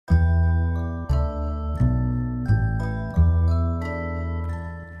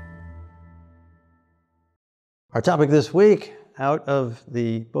Our topic this week, out of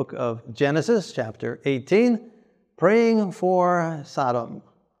the book of Genesis, chapter 18, praying for Sodom.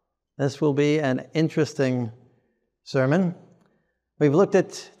 This will be an interesting sermon. We've looked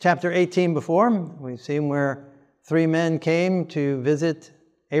at chapter 18 before. We've seen where three men came to visit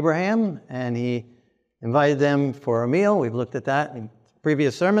Abraham, and he invited them for a meal. We've looked at that in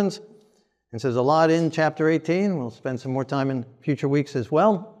previous sermons. And so there's a lot in chapter 18. We'll spend some more time in future weeks as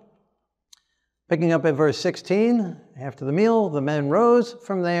well. Picking up at verse 16, after the meal, the men rose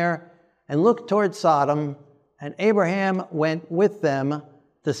from there and looked toward Sodom, and Abraham went with them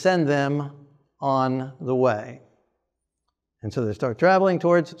to send them on the way. And so they start traveling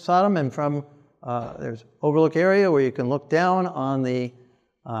towards Sodom, and from there's overlook area where you can look down on the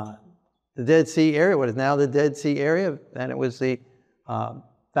Dead Sea area, what is now the Dead Sea area. Then it was the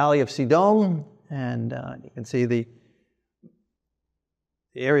Valley of Sodom, and you can see the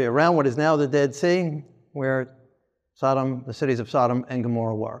area around what is now the Dead Sea, where Sodom, the cities of Sodom and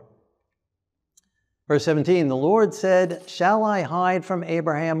Gomorrah were. Verse 17, the Lord said, "Shall I hide from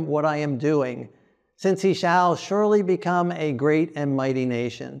Abraham what I am doing, since he shall surely become a great and mighty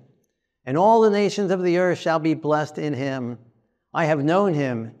nation? And all the nations of the earth shall be blessed in him. I have known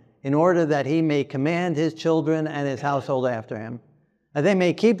him in order that he may command his children and his household after him, that they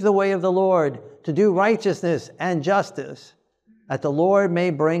may keep the way of the Lord, to do righteousness and justice, that the Lord may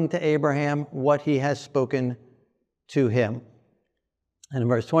bring to Abraham what he has spoken to him." And in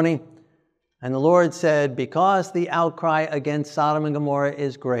verse 20, and the Lord said, "Because the outcry against Sodom and Gomorrah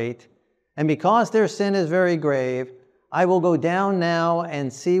is great, and because their sin is very grave, I will go down now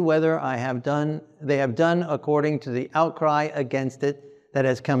and see whether they have done according to the outcry against it that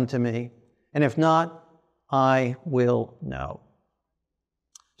has come to me. And if not, I will know."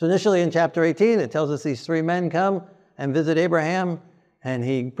 So initially in chapter 18, it tells us these three men come and visit Abraham, and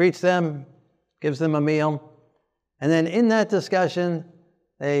he greets them, gives them a meal. And then in that discussion,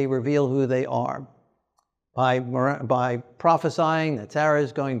 they reveal who they are by prophesying that Sarah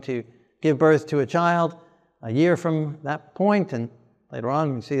is going to give birth to a child a year from that point. And later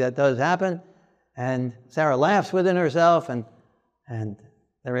on, we see that does happen. And Sarah laughs within herself, and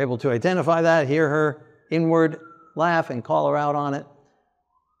they're able to identify that, hear her inward laugh, and call her out on it,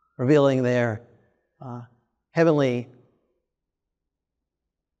 revealing their heavenly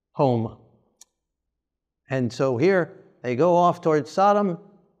home. And so here they go off towards Sodom,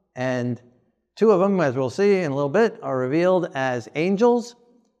 and two of them, as we'll see in a little bit, are revealed as angels,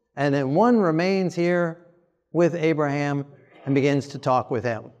 and then one remains here with Abraham and begins to talk with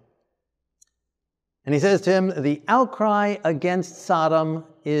him. And he says to him, "The outcry against Sodom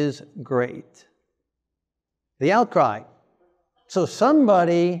is great." The outcry. So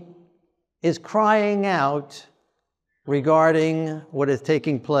somebody is crying out regarding what is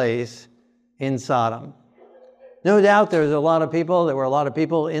taking place in Sodom. No doubt there were a lot of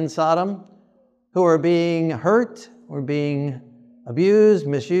people in Sodom who were being hurt, were being abused,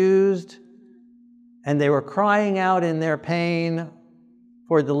 misused, and they were crying out in their pain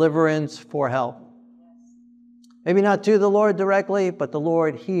for deliverance, for help. Maybe not to the Lord directly, but the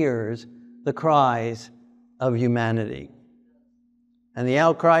Lord hears the cries of humanity. And the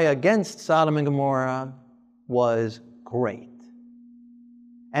outcry against Sodom and Gomorrah was great.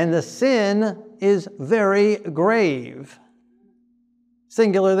 And the sin is very grave.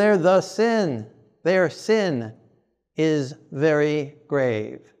 Singular there, the sin. Their sin is very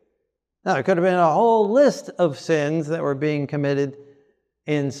grave. Now, there could have been a whole list of sins that were being committed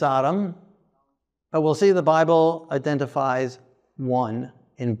in Sodom, but we'll see the Bible identifies one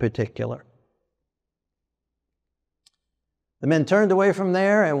in particular. The men turned away from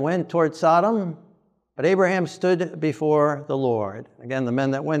there and went toward Sodom, but Abraham stood before the Lord. Again, the men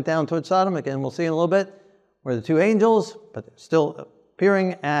that went down toward Sodom, again, we'll see in a little bit, were the two angels, but they're still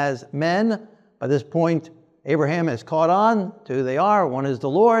appearing as men. By this point, Abraham has caught on to who they are. One is the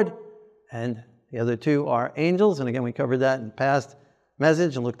Lord, and the other two are angels. And again, we covered that in the past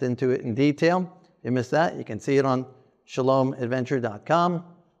message and looked into it in detail. If you missed that, you can see it on shalomadventure.com.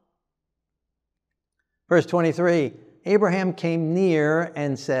 Verse 23, Abraham came near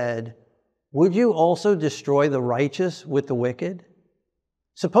and said, "Would you also destroy the righteous with the wicked?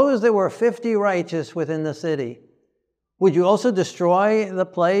 Suppose there were 50 righteous within the city. Would you also destroy the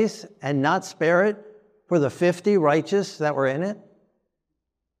place and not spare it for the 50 righteous that were in it?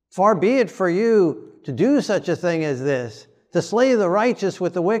 Far be it for you to do such a thing as this, to slay the righteous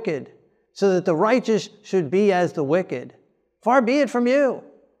with the wicked, so that the righteous should be as the wicked. Far be it from you.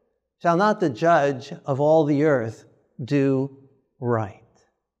 Shall not the judge of all the earth do right?"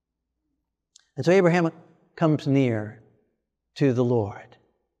 And so Abraham comes near to the Lord.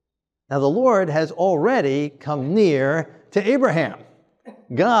 Now the Lord has already come near to Abraham.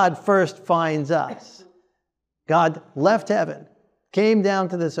 God first finds us. God left heaven, came down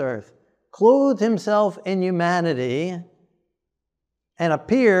to this earth, clothed himself in humanity, and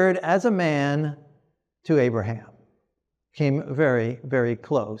appeared as a man to Abraham. Came very, very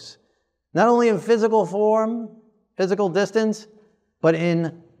close. Not only in physical form, physical distance, but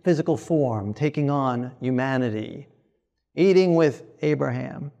in physical form, taking on humanity, eating with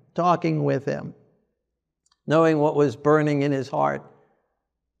Abraham, talking with him, knowing what was burning in his heart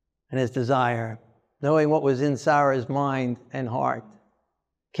and his desire, knowing what was in Sarah's mind and heart,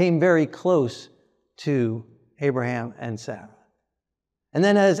 came very close to Abraham and Sarah. And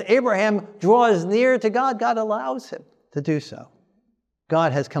then as Abraham draws near to God, God allows him to do so.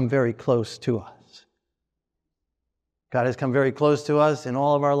 God has come very close to us. God has come very close to us in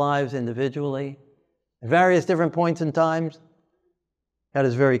all of our lives individually, at various different points in times. God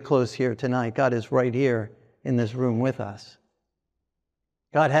is very close here tonight. God is right here in this room with us.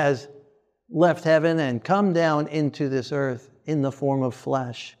 God has left heaven and come down into this earth in the form of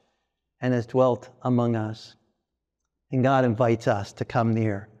flesh and has dwelt among us. And God invites us to come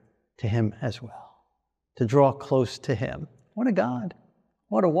near to him as well, to draw close to him. What a God.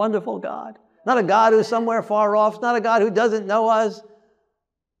 What a wonderful God. Not a God who's somewhere far off, not a God who doesn't know us,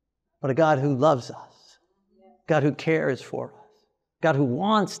 but a God who loves us, God who cares for us, God who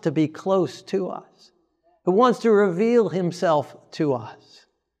wants to be close to us, who wants to reveal himself to us,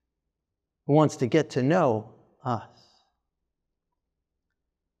 who wants to get to know us.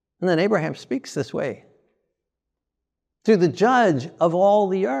 And then Abraham speaks this way to the judge of all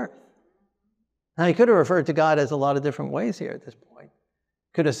the earth. Now, he could have referred to God as a lot of different ways here at this point.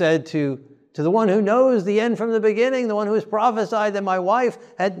 Could have said to the one who knows the end from the beginning, the one who has prophesied that my wife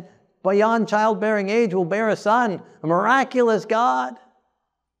at beyond childbearing age will bear a son, a miraculous God,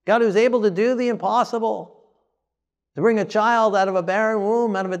 God who's able to do the impossible, to bring a child out of a barren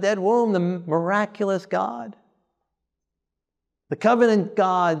womb, out of a dead womb, the miraculous God, the covenant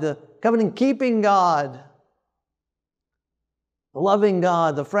God, the covenant-keeping God, the loving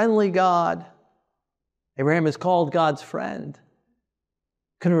God, the friendly God. Abraham is called God's friend.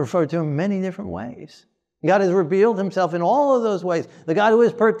 Could have referred to him in many different ways. God has revealed himself in all of those ways. The God who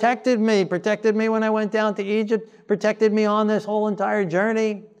has protected me when I went down to Egypt, protected me on this whole entire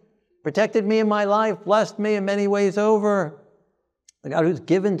journey, protected me in my life, blessed me in many ways over. The God who's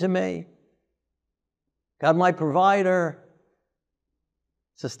given to me. God, my provider,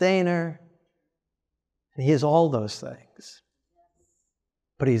 sustainer. And he is all those things.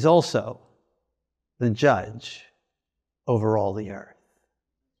 But he's also the judge over all the earth.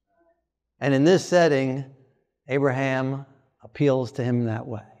 And in this setting, Abraham appeals to him that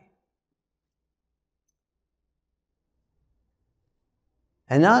way.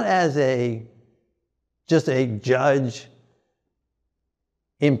 And not as just a judge,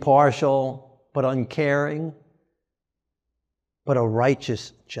 impartial but uncaring, but a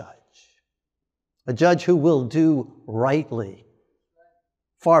righteous judge. A judge who will do rightly.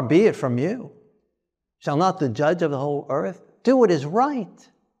 Far be it from you. Shall not the judge of the whole earth do what is right?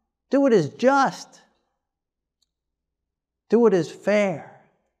 Do what is just. Do what is fair.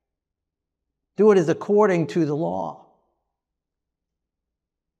 Do what is according to the law.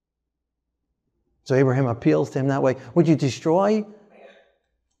 So Abraham appeals to him that way. Would you destroy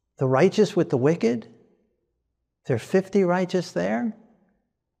the righteous with the wicked? There are 50 righteous there.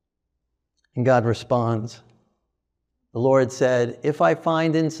 And God responds. The Lord said, if I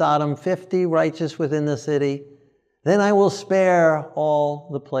find in Sodom 50 righteous within the city, then I will spare all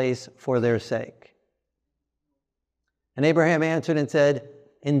the place for their sake. And Abraham answered and said,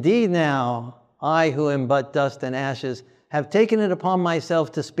 indeed now, I who am but dust and ashes, have taken it upon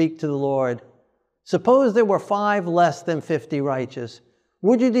myself to speak to the Lord. Suppose there were 5 less than 50 righteous.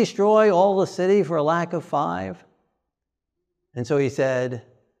 Would you destroy all the city for a lack of 5? And so he said,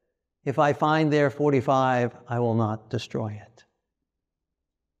 if I find there 45, I will not destroy it.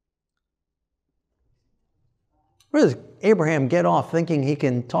 Where does Abraham get off thinking he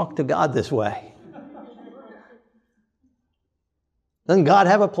can talk to God this way? Doesn't God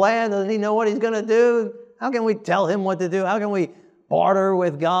have a plan? Doesn't he know what he's going to do? How can we tell him what to do? How can we barter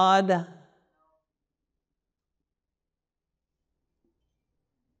with God?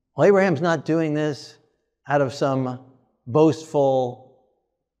 Well, Abraham's not doing this out of some boastful,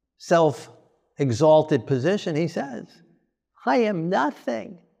 self-exalted position. He says, I am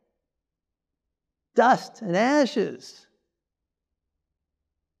nothing. Dust and ashes.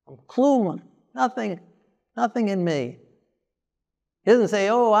 I'm clueless. Nothing in me. He doesn't say,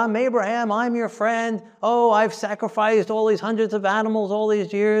 oh, I'm Abraham, I'm your friend. Oh, I've sacrificed all these hundreds of animals all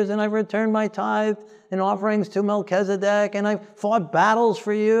these years, and I've returned my tithe and offerings to Melchizedek, and I've fought battles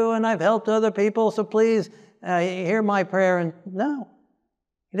for you, and I've helped other people, so please hear my prayer. And no,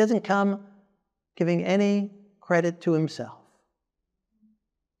 he doesn't come giving any credit to himself.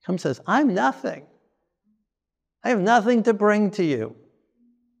 He comes and says, I'm nothing. I have nothing to bring to you.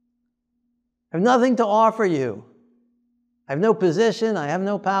 I have nothing to offer you. I have no position, I have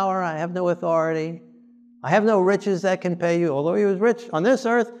no power, I have no authority. I have no riches that can pay you. Although he was rich on this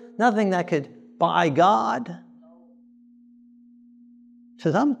earth, nothing that could buy God. He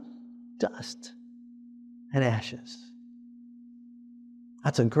says, I'm dust and ashes.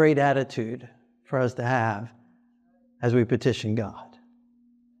 That's a great attitude for us to have as we petition God.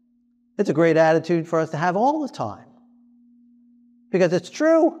 It's a great attitude for us to have all the time, because it's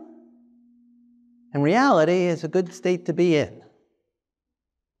true. And reality is a good state to be in.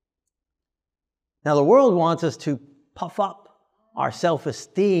 Now, the world wants us to puff up our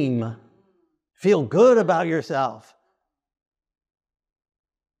self-esteem, feel good about yourself,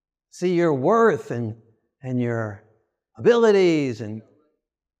 see your worth and your abilities.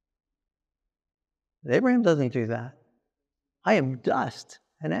 But Abraham doesn't do that. I am dust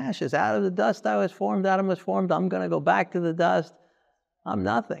and ashes. Out of the dust I was formed, Adam was formed. I'm going to go back to the dust. I'm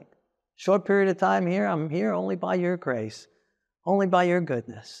nothing. Short period of time here, I'm here only by your grace, only by your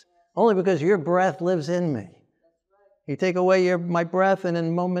goodness, only because your breath lives in me. You take away my breath, and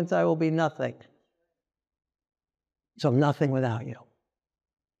in moments I will be nothing. So I'm nothing without you.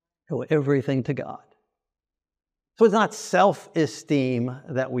 I owe everything to God. So it's not self-esteem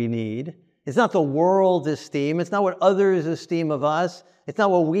that we need. It's not the world's esteem. It's not what others esteem of us. It's not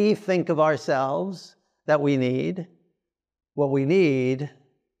what we think of ourselves that we need. What we need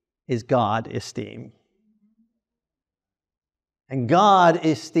is God esteem. And God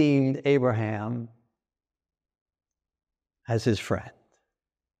esteemed Abraham as his friend.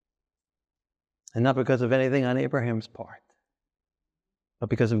 And not because of anything on Abraham's part, but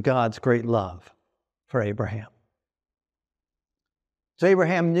because of God's great love for Abraham. So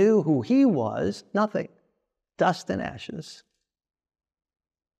Abraham knew who he was, nothing, dust and ashes.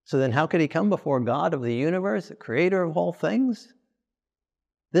 So then how could he come before God of the universe, the creator of all things,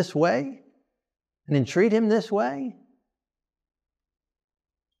 this way, and entreat him this way?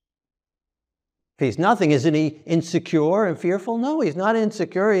 If he's nothing, isn't he insecure and fearful? No, he's not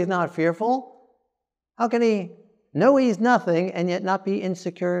insecure, he's not fearful. How can he know he's nothing and yet not be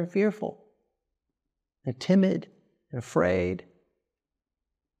insecure and fearful and timid and afraid?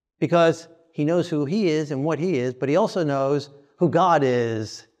 Because he knows who he is and what he is, but he also knows who God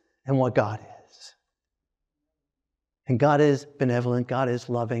is and what God is. And God is benevolent, God is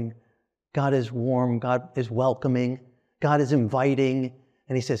loving, God is warm, God is welcoming, God is inviting,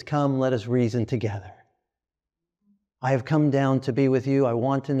 and he says, come, let us reason together. I have come down to be with you. I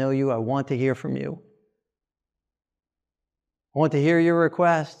want to know you. I want to hear from you. I want to hear your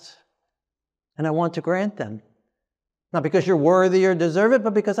requests, and I want to grant them. Not because you're worthy or deserve it,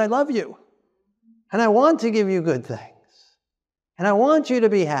 but because I love you. And I want to give you good things. And I want you to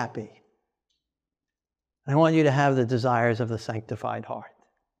be happy. And I want you to have the desires of the sanctified heart.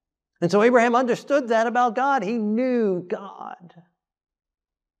 And so Abraham understood that about God. He knew God.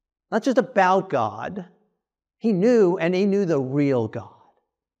 Not just about God. He knew, and he knew the real God.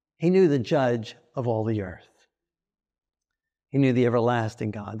 He knew the judge of all the earth. He knew the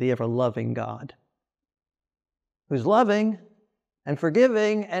everlasting God, the ever-loving God, who's loving and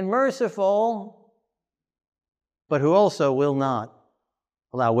forgiving and merciful, but who also will not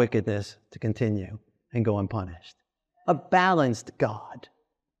allow wickedness to continue and go unpunished. A balanced God,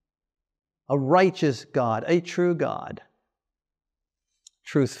 a righteous God, a true God,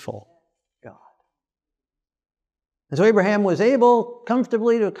 truthful God. And so Abraham was able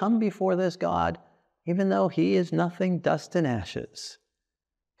comfortably to come before this God, even though he is nothing, dust and ashes.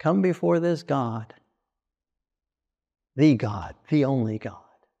 Come before this God, the only God,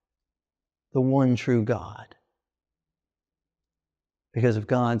 the one true God, because of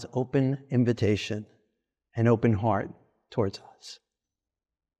God's open invitation and open heart towards us.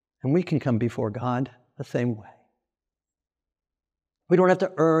 And we can come before God the same way. We don't have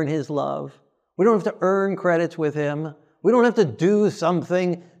to earn his love. We don't have to earn credits with him. We don't have to do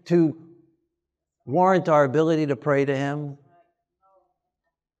something to warrant our ability to pray to him.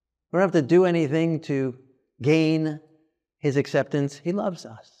 We don't have to do anything to gain his acceptance. He loves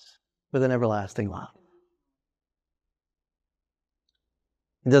us with an everlasting love.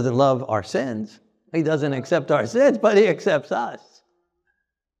 He doesn't love our sins. He doesn't accept our sins, but he accepts us.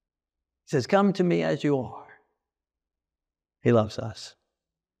 He says, come to me as you are. He loves us.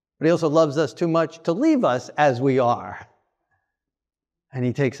 But he also loves us too much to leave us as we are. And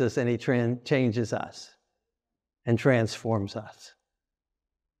he takes us and he changes us and transforms us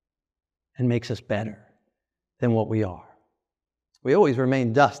and makes us better than what we are. We always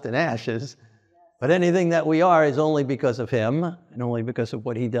remain dust and ashes, but anything that we are is only because of him and only because of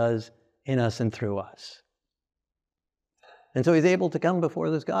what he does in us and through us. And so he's able to come before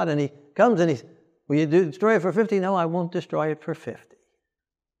this God, and he comes and he's, will you destroy it for 50? No, I won't destroy it for 50.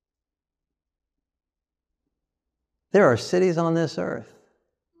 There are cities on this earth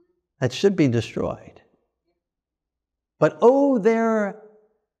that should be destroyed. But oh, their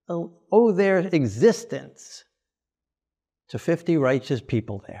existence to 50 righteous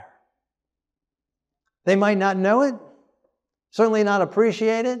people there. They might not know it, certainly not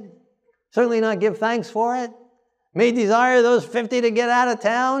appreciate it, certainly not give thanks for it, may desire those 50 to get out of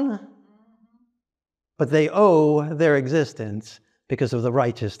town, but they owe their existence because of the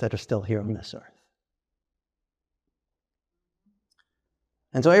righteous that are still here on this earth.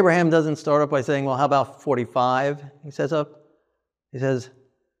 And so Abraham doesn't start off by saying, well, how about 45? He says,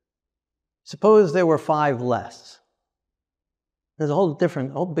 suppose there were 5 less. There's a whole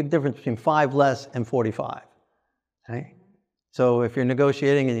big difference between 5 less and 45. Okay? So if you're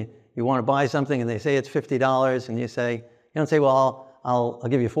negotiating and you want to buy something and they say it's $50 and you don't say, well, I'll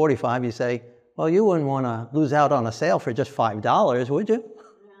give you 45. You say, well, you wouldn't want to lose out on a sale for just $5, would you?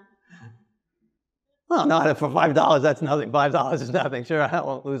 Well, no, for $5, that's nothing. $5 is nothing. Sure, I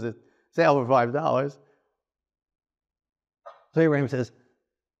won't lose a sale for $5. So Abraham says,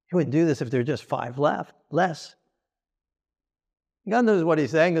 he wouldn't do this if there were just 5 less. God knows what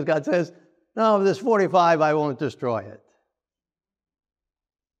he's saying, because God says, no, if there's 45, I won't destroy it.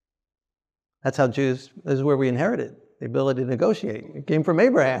 That's how Jews, this is where we inherited the ability to negotiate. It came from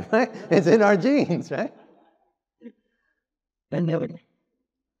Abraham, right? It's in our genes, right?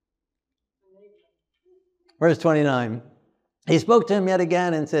 Verse 29. He spoke to him yet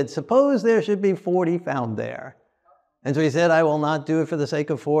again and said, suppose there should be 40 found there. And so he said, I will not do it for the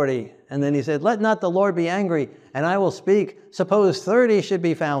sake of 40. And then he said, let not the Lord be angry, and I will speak. Suppose 30 should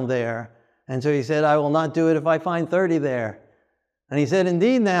be found there. And so he said, I will not do it if I find 30 there. And he said,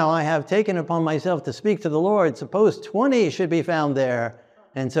 indeed now I have taken upon myself to speak to the Lord. Suppose 20 should be found there.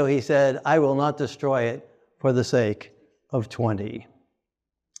 And so he said, I will not destroy it for the sake of 20.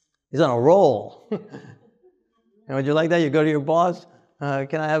 He's on a roll. And would you like that? You go to your boss,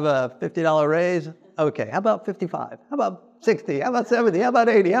 can I have a $50 raise? Okay, how about 55? How about 60? How about 70? How about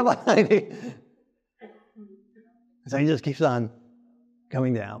 80? How about 90? So he just keeps on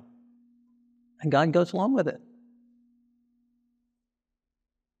coming down. And God goes along with it.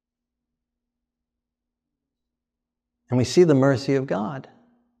 And we see the mercy of God,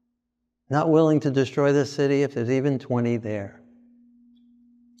 not willing to destroy the city if there's even 20 there.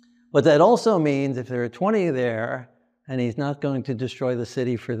 But that also means if there are 20 there, and he's not going to destroy the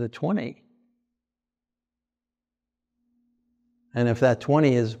city for the 20. And if that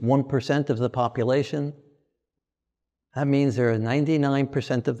 20 is 1% of the population, that means there are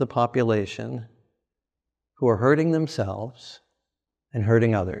 99% of the population who are hurting themselves and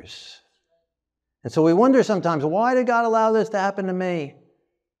hurting others. And so we wonder sometimes, why did God allow this to happen to me?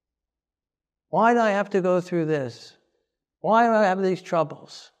 Why did I have to go through this? Why do I have these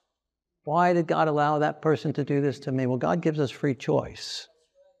troubles? Why did God allow that person to do this to me? Well, God gives us free choice.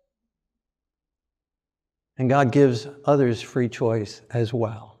 And God gives others free choice as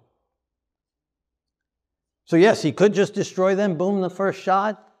well. So yes, he could just destroy them, boom, the first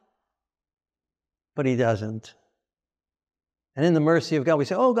shot. But he doesn't. And in the mercy of God, we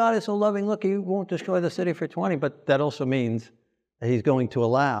say, oh, God is so loving. Look, he won't destroy the city for 20. But that also means that he's going to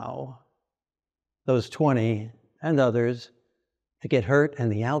allow those 20 and others to get hurt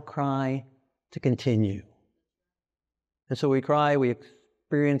and the outcry to continue. And so we cry, we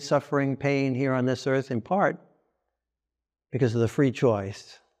experience suffering, pain here on this earth in part because of the free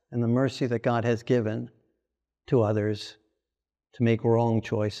choice and the mercy that God has given to others to make wrong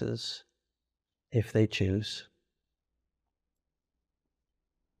choices if they choose.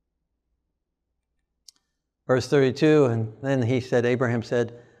 Verse 32, and then Abraham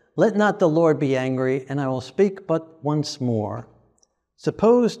said, let not the Lord be angry, and I will speak but once more.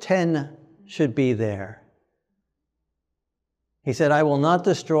 Suppose 10 should be there. He said, I will not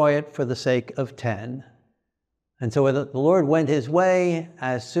destroy it for the sake of 10. And so the Lord went his way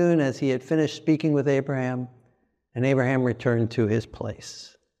as soon as he had finished speaking with Abraham, and Abraham returned to his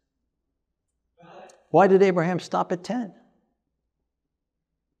place. Why did Abraham stop at 10?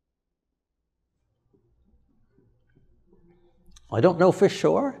 I don't know for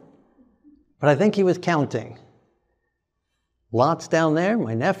sure, but I think he was counting. Lot's down there,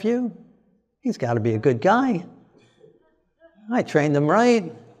 my nephew. He's got to be a good guy. I trained him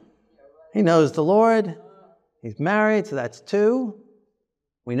right. He knows the Lord. He's married, so that's 2.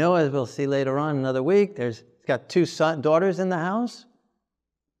 We know, as we'll see later on another week, he's got 2 daughters in the house.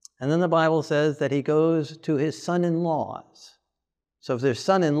 And then the Bible says that he goes to his son-in-laws. So if there's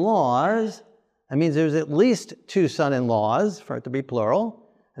son-in-laws, that means there's at least 2 son-in-laws, for it to be plural.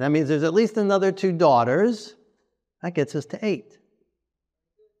 And that means there's at least another 2 daughters. That gets us to 8.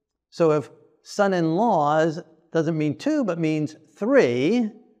 So if son-in-laws doesn't mean 2, but means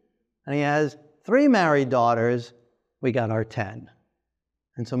 3, and he has 3 married daughters, we got our 10.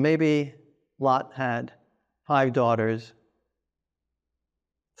 And so maybe Lot had 5 daughters,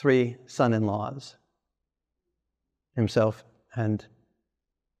 3 son-in-laws, himself and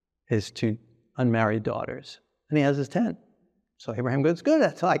his 2 unmarried daughters. And he has his 10. So Abraham goes,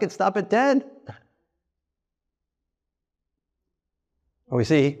 good, so I can stop at 10. But we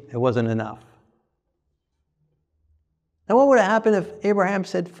see it wasn't enough. Now what would have happened if Abraham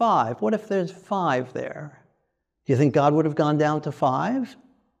said 5? What if there's 5 there? Do you think God would have gone down to 5?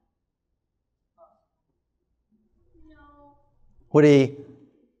 No. Would he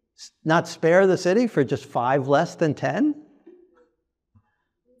not spare the city for just 5 less than 10?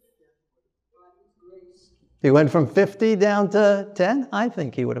 He went from 50 down to 10? I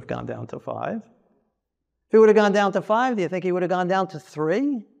think he would have gone down to 5. If he would have gone down to 5, do you think he would have gone down to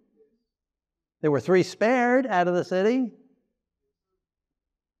 3? There were 3 spared out of the city.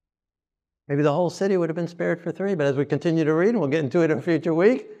 Maybe the whole city would have been spared for 3, but as we continue to read, and we'll get into it in a future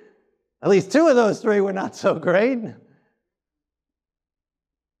week, at least 2 of those 3 were not so great.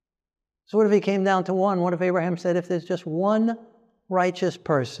 So what if he came down to 1? What if Abraham said, if there's just 1 righteous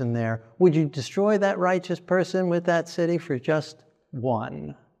person there, would you destroy that righteous person with that city for just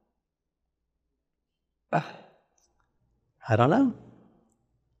 1? I don't know.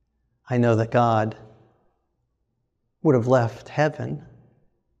 I know that God would have left heaven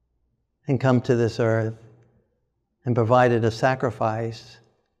and come to this earth and provided a sacrifice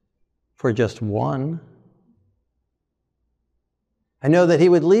for just 1. I know that he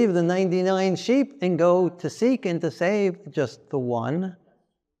would leave the 99 sheep and go to seek and to save just the 1.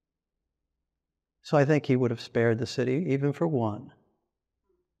 So I think he would have spared the city even for 1.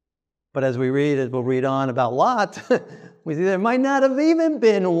 But as we'll read on about Lot, we see there might not have even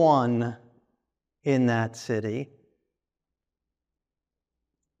been 1 in that city.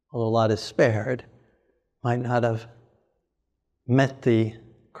 Although Lot is spared, might not have met the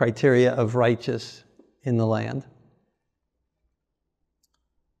criteria of righteous in the land.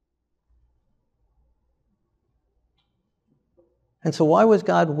 And so why was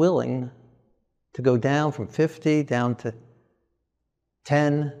God willing to go down from 50 down to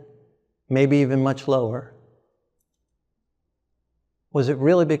 10, maybe even much lower? Was it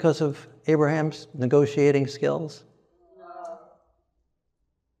really because of Abraham's negotiating skills?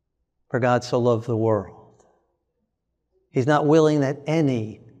 For God so loved the world. He's not willing that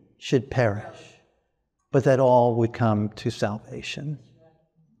any should perish, but that all would come to salvation.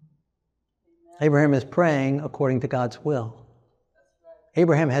 Abraham is praying according to God's will.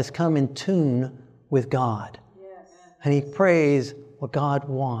 Abraham has come in tune with God. And he prays what God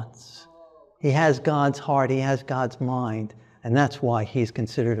wants. He has God's heart. He has God's mind. And that's why he's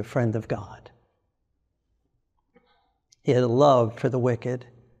considered a friend of God. He had a love for the wicked.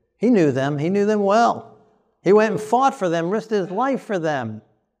 He knew them. He knew them well. He went and fought for them, risked his life for them.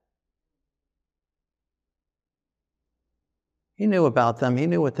 He knew about them. He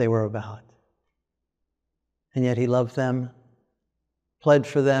knew what they were about. And yet he loved them, pled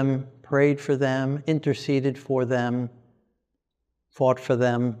for them, prayed for them, interceded for them, fought for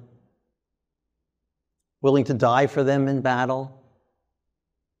them, willing to die for them in battle.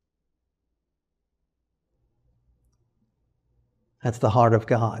 That's the heart of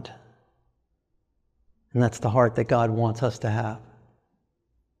God. And that's the heart that God wants us to have.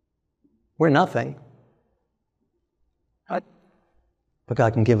 We're nothing. But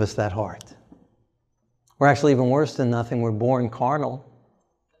God can give us that heart. We're actually even worse than nothing. We're born carnal.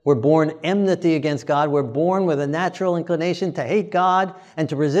 We're born enmity against God. We're born with a natural inclination to hate God and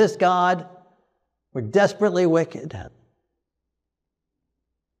to resist God. We're desperately wicked.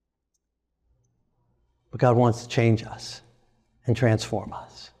 But God wants to change us and transform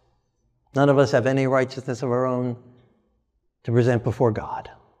us. None of us have any righteousness of our own to present before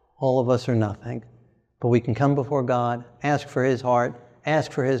God. All of us are nothing. But we can come before God, ask for His heart,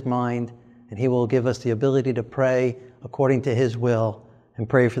 ask for His mind, and He will give us the ability to pray according to His will and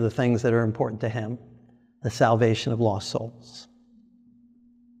pray for the things that are important to Him, the salvation of lost souls.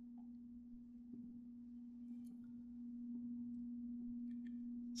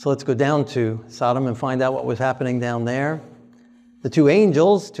 So let's go down to Sodom and find out what was happening down there. The two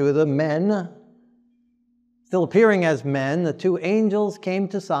angels, two of the men, still appearing as men, the two angels came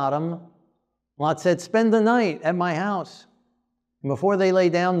to Sodom. Lot said, "Spend the night at my house." And before they lay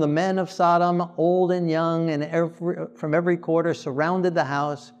down, the men of Sodom, old and young, and from every quarter surrounded the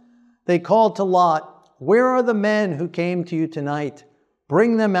house. They called to Lot, "Where are the men who came to you tonight?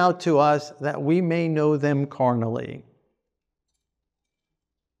 Bring them out to us that we may know them carnally."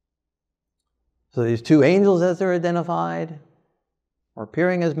 So these two angels, as they're identified, are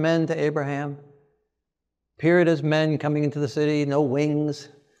appearing as men to Abraham. Appeared as men coming into the city, no wings,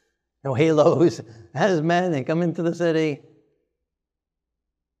 no halos. As men, they come into the city.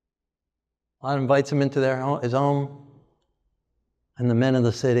 Lot invites them into his home. And the men of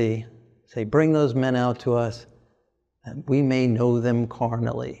the city say, "Bring those men out to us that we may know them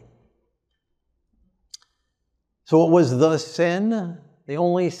carnally." So what was the sin? The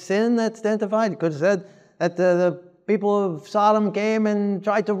only sin that's identified? You could have said that the people of Sodom came and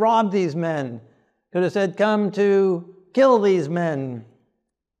tried to rob these men. Could have said, "Come to kill these men."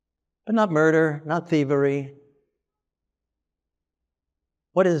 But not murder, not thievery.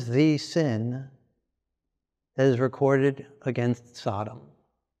 What is the sin that is recorded against Sodom?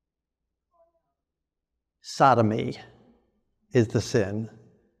 Sodomy is the sin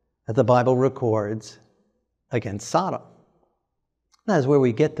that the Bible records against Sodom. That's where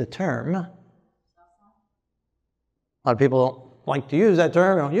we get the term. A lot of people don't like to use that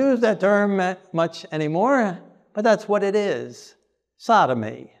term, don't use that term much anymore, but that's what it is.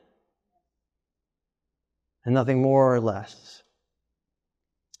 Sodomy. And nothing more or less.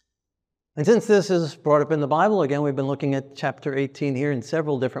 And since this is brought up in the Bible, again, we've been looking at chapter 18 here in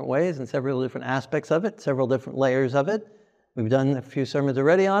several different ways and several different aspects of it, several different layers of it. We've done a few sermons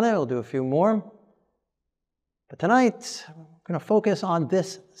already on it. We'll do a few more. But tonight, we're going to focus on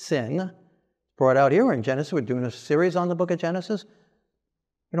this sin brought out here. We're in Genesis. We're doing a series on the book of Genesis.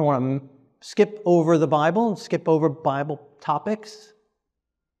 We don't want to skip over the Bible and skip over Bible topics.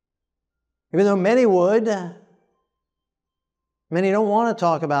 Even though many would, many don't want to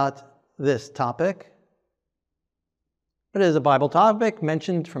talk about this topic. But it is a Bible topic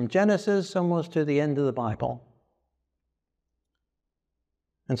mentioned from Genesis almost to the end of the Bible.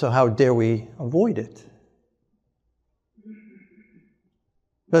 And so how dare we avoid it?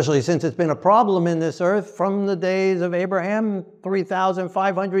 Especially since it's been a problem in this earth from the days of Abraham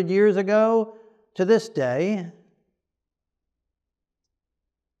 3,500 years ago to this day.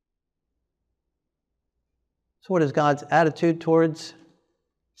 So what is God's attitude towards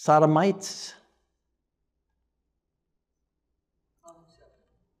Sodomites?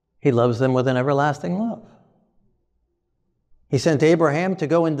 He loves them with an everlasting love. He sent Abraham to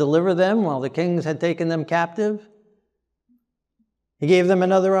go and deliver them while the kings had taken them captive. He gave them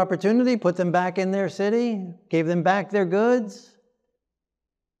another opportunity, put them back in their city, gave them back their goods.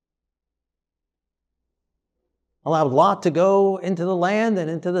 Allowed Lot to go into the land and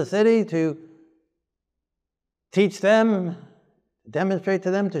into the city to teach them, demonstrate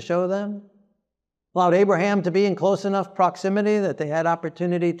to them, to show them. Allowed Abraham to be in close enough proximity that they had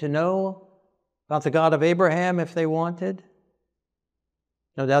opportunity to know about the God of Abraham if they wanted.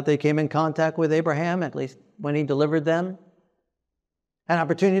 No doubt they came in contact with Abraham, at least when he delivered them. An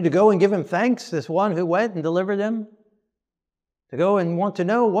opportunity to go and give him thanks, this one who went and delivered him. To go and want to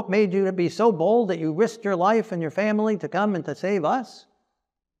know what made you to be so bold that you risked your life and your family to come and to save us.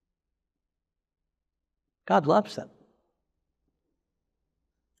 God loves them.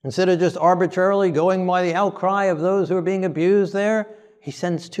 Instead of just arbitrarily going by the outcry of those who are being abused there, he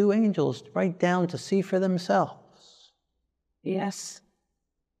sends two angels right down to see for themselves. Yes.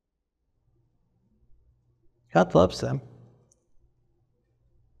 God loves them.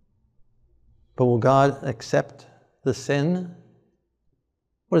 But will God accept the sin?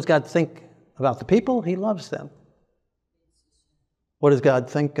 What does God think about the people? He loves them. What does God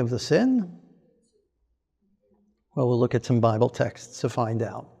think of the sin? Well, we'll look at some Bible texts to find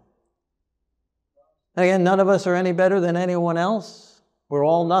out. Again, none of us are any better than anyone else. We're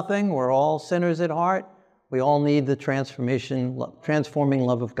all nothing. We're all sinners at heart. We all need the transforming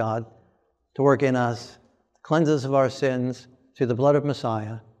love of God to work in us, to cleanse us of our sins through the blood of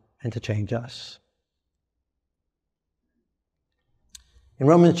Messiah, and to change us. In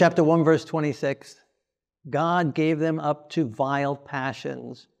Romans chapter 1, verse 26, God gave them up to vile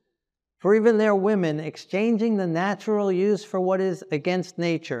passions. For even their women, exchanging the natural use for what is against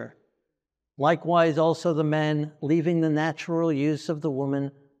nature. Likewise also the men, leaving the natural use of the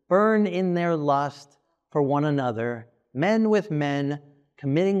woman, burn in their lust for one another, men with men,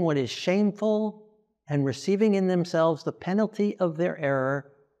 committing what is shameful, and receiving in themselves the penalty of their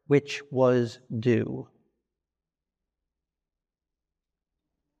error, which was due.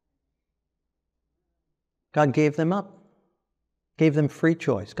 God gave them up, gave them free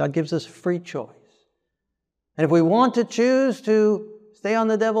choice. God gives us free choice. And if we want to choose to stay on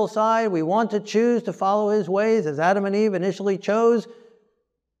the devil's side, we want to choose to follow his ways, as Adam and Eve initially chose,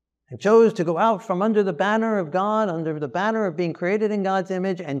 and chose to go out from under the banner of God, under the banner of being created in God's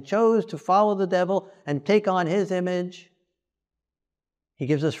image, and chose to follow the devil and take on his image, he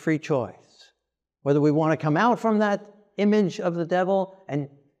gives us free choice. Whether we want to come out from that image of the devil and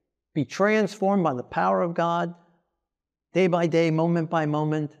be transformed by the power of God, day by day, moment by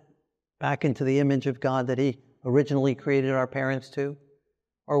moment, back into the image of God that he originally created our parents to,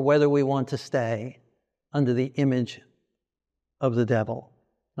 or whether we want to stay under the image of the devil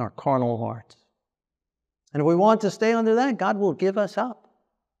in our carnal hearts. And if we want to stay under that, God will give us up.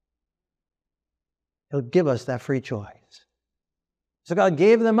 He'll give us that free choice. So God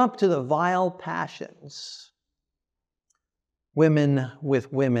gave them up to the vile passions. Women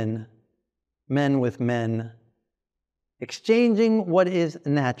with women, men with men, exchanging what is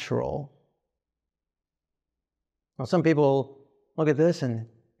natural. Now, some people look at this and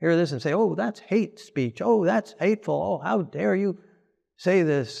hear this and say, oh, that's hate speech. Oh, that's hateful. Oh, how dare you say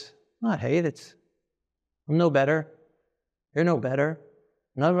this? Not hate, it's, I'm no better. You're no better.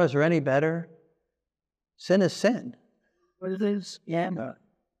 None of us are any better. Sin is sin. What it is? Yeah. And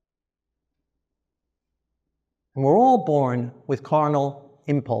we're all born with carnal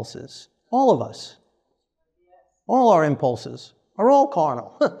impulses. All of us. All our impulses are all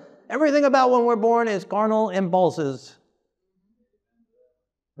carnal. Everything about when we're born is carnal impulses.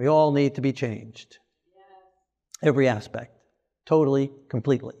 We all need to be changed. Every aspect. Totally,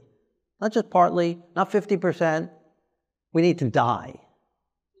 completely. Not just partly, not 50%. We need to die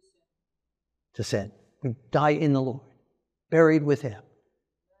to sin. We die in the Lord. Buried with him.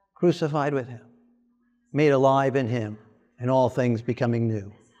 Crucified with him. Made alive in him, and all things becoming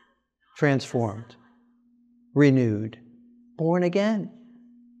new, transformed, renewed, born again.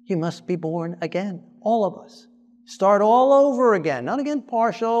 You must be born again, all of us. Start all over again, not again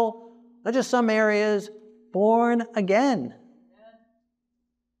partial, not just some areas, born again.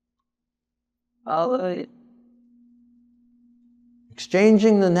 Hallelujah.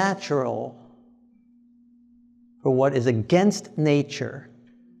 Exchanging the natural for what is against nature.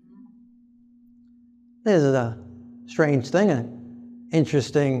 This is a strange thing, an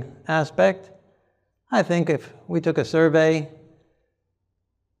interesting aspect. I think if we took a survey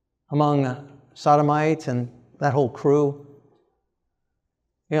among Sodomites and that whole crew,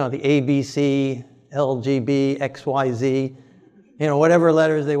 you know, the ABC, LGB, XYZ, you know, whatever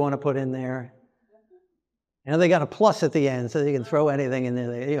letters they want to put in there. You know, they got a plus at the end, so they can throw anything in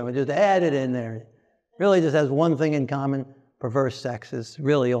there. You know, just add it in there. Really just has one thing in common. Perverse sex is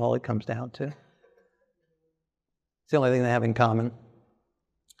really all it comes down to. It's the only thing they have in common.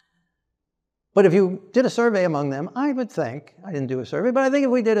 But if you did a survey among them, I would think, I didn't do a survey, but I think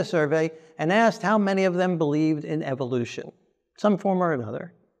if we did a survey and asked how many of them believed in evolution, some form or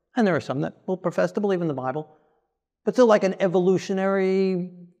another, and there are some that will profess to believe in the Bible, but still like an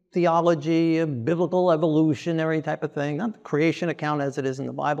evolutionary theology, a biblical evolutionary type of thing, not the creation account as it is in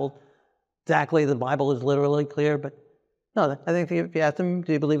the Bible. Exactly, the Bible is literally clear, but no, I think if you ask them,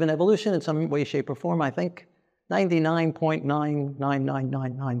 do you believe in evolution in some way, shape, or form, I think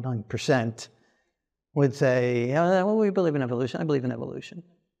 99.999999% would say, yeah, well, we believe in evolution. I believe in evolution. I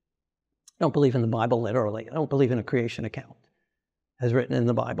don't believe in the Bible literally. I don't believe in a creation account as written in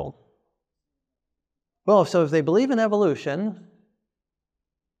the Bible. Well, so if they believe in evolution,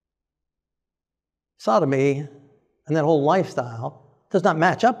 sodomy and that whole lifestyle does not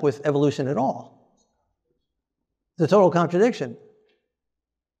match up with evolution at all. It's a total contradiction.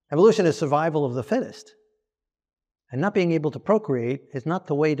 Evolution is survival of the fittest. And not being able to procreate is not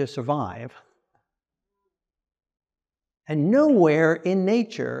the way to survive. And nowhere in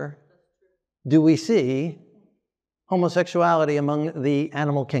nature do we see homosexuality among the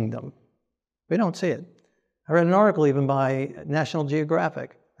animal kingdom. We don't see it. I read an article even by National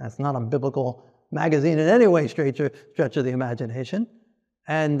Geographic. That's not a biblical magazine in any way, stretch of the imagination.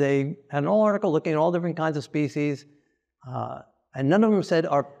 And they had an whole article looking at all different kinds of species, and none of them said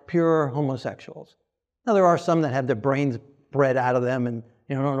are pure homosexuals. Now, there are some that have their brains bred out of them and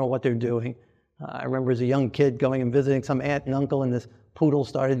don't know what they're doing. I remember as a young kid going and visiting some aunt and uncle, and this poodle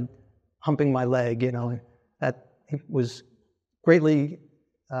started humping my leg, that was greatly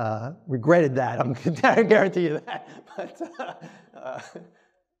regretted that. I guarantee you that. But,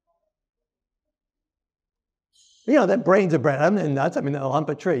 that brains are bred. I'm nuts. I mean, they'll hump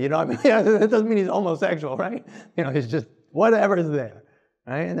a tree. It doesn't mean he's homosexual, right? He's just whatever's there.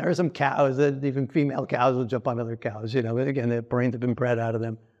 right? And there are some cows that even female cows will jump on other cows, you know, again, their brains have been bred out of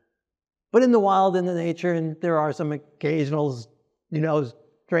them. But in the wild, in the nature, and there are some occasional, you know,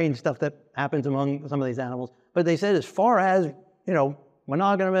 strange stuff that happens among some of these animals. But they said as far as, you know,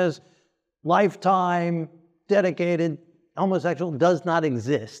 monogamous, lifetime, dedicated, homosexual does not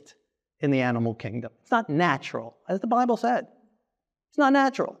exist in the animal kingdom. It's not natural, as the Bible said. It's not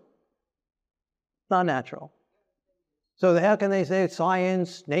natural. It's not natural. So how can they say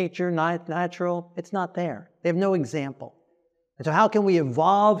science, nature, not natural? It's not there. They have no example. And so how can we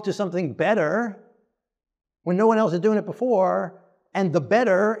evolve to something better when no one else is doing it before, and the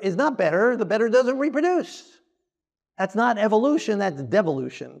better is not better, the better doesn't reproduce? That's not evolution, that's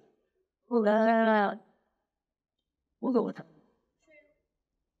devolution. We'll go with it.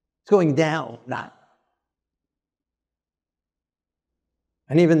 It's going down, not.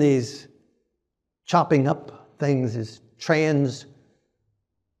 And even these chopping up things, these trans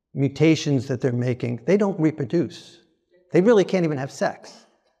mutations that they're making, they don't reproduce. They really can't even have sex.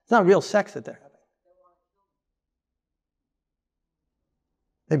 It's not real sex that they're having.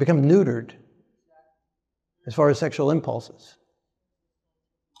 They become neutered as far as sexual impulses.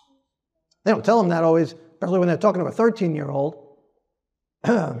 They don't tell them that always, especially when they're talking to a 13-year-old,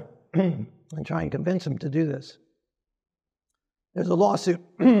 and try and convince them to do this. There's a lawsuit.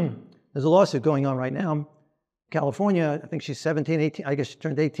 There's a lawsuit going on right now. California, I think she's 17, 18, I guess she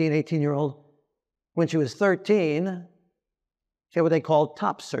turned 18, 18-year-old. When she was 13, she had what they call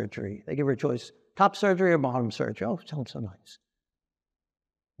top surgery. They give her a choice, top surgery or bottom surgery. Oh, sounds so nice.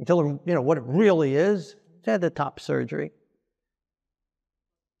 And tell her, you know, what it really is. She had the top surgery.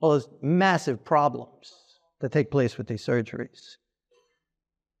 Well, there's massive problems that take place with these surgeries.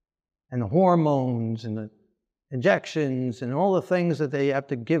 And the hormones and the injections and all the things that they have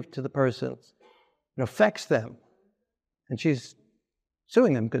to give to the person, it affects them. And she's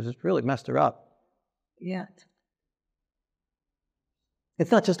suing them because it's really messed her up. Yeah.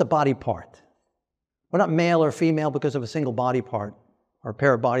 It's not just a body part. We're not male or female because of a single body part or a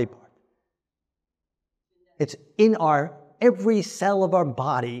pair of body parts. It's in every cell of our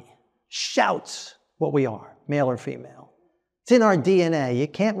body shouts what we are, male or female. It's in our DNA. You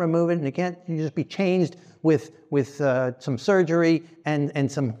can't remove it, and you just be changed with some surgery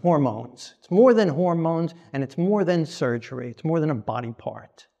and some hormones. It's more than hormones, and it's more than surgery. It's more than a body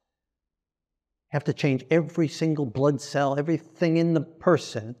part. You have to change every single blood cell, everything in the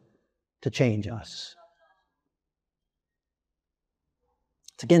person to change us.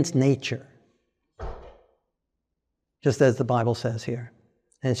 It's against nature, just as the Bible says here.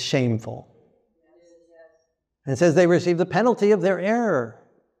 And it's shameful. And it says they receive the penalty of their error.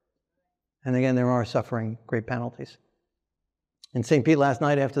 And again, there are suffering great penalties. In St. Pete last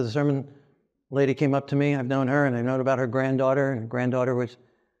night after the sermon, a lady came up to me. I've known her, and I've known about her granddaughter. And her granddaughter was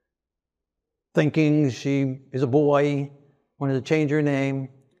thinking she is a boy, wanted to change her name.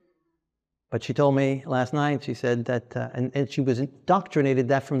 But she told me last night, she said that, and she was indoctrinated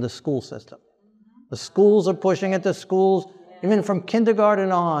that from the school system. The schools are pushing it to schools, even from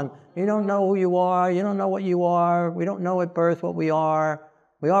kindergarten on. You don't know who you are. You don't know what you are. We don't know at birth what we are.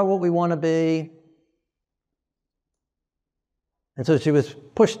 We are what we want to be. And so she was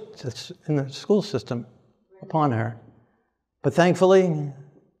pushed in the school system upon her. But thankfully, a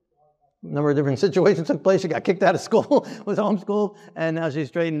number of different situations took place. She got kicked out of school, was homeschooled, and now she's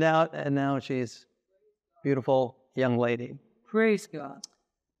straightened out, and now she's a beautiful young lady. Praise God.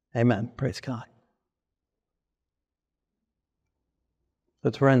 Amen. Praise God.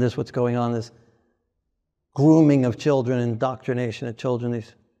 It's horrendous what's going on, this grooming of children, indoctrination of children,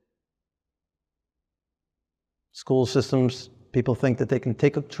 these school systems. People think that they can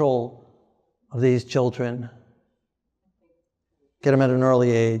take control of these children, get them at an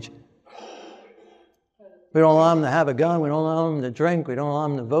early age. We don't allow them to have a gun. We don't allow them to drink. We don't allow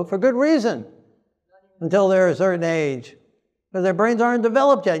them to vote for good reason until they're a certain age. Because their brains aren't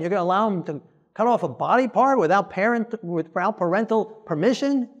developed yet. You're going to allow them to cut off a body part without parental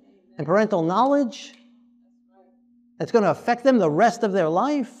permission and parental knowledge? It's going to affect them the rest of their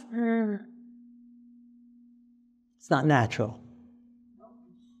life? It's not natural.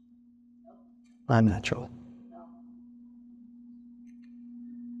 Not natural.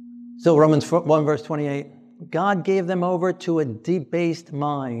 Still, Romans 1 verse 28. God gave them over to a debased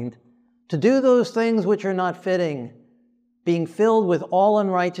mind to do those things which are not fitting, being filled with all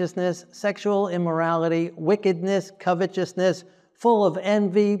unrighteousness, sexual immorality, wickedness, covetousness, full of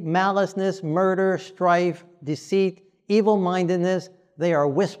envy, maliceness, murder, strife, deceit, evil-mindedness. They are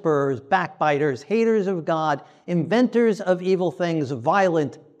whisperers, backbiters, haters of God, inventors of evil things,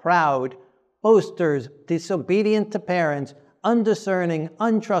 violent, proud, boasters, disobedient to parents, undiscerning,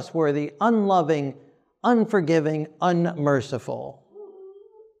 untrustworthy, unloving, unforgiving, unmerciful.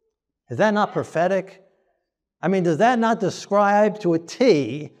 Is that not prophetic? I mean, does that not describe to a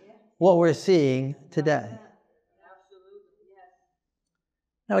T what we're seeing today?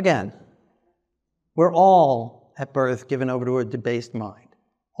 Now again, we're all at birth given over to a debased mind.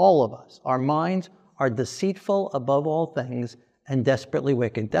 All of us. Our minds are deceitful above all things and desperately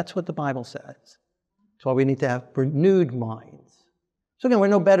wicked. That's what the Bible says. That's why we need to have renewed minds. So again, we're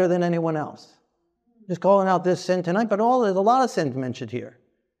no better than anyone else. Just calling out this sin tonight, but there's a lot of sins mentioned here.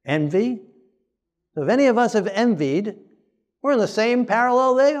 Envy. So if any of us have envied, we're in the same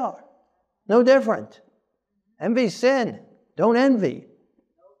parallel they are. No different. Envy's sin. Don't envy.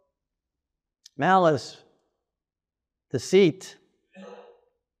 Malice, deceit,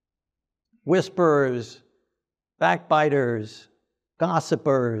 whisperers, backbiters,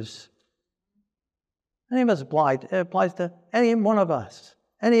 gossipers. Any of us it applies to any one of us,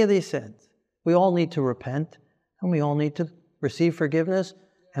 any of these sins. We all need to repent, and we all need to receive forgiveness,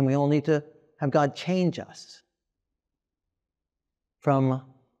 and we all need to have God change us from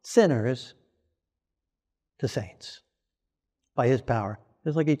sinners to saints by His power.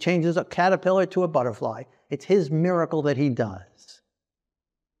 Just like He changes a caterpillar to a butterfly. It's His miracle that He does.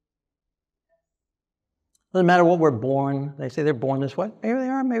 Doesn't matter what we're born. They say they're born this way. Maybe they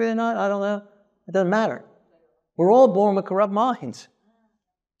are, maybe they're not. I don't know. It doesn't matter. We're all born with corrupt minds.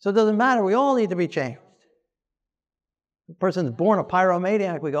 So it doesn't matter. We all need to be changed. The person's born a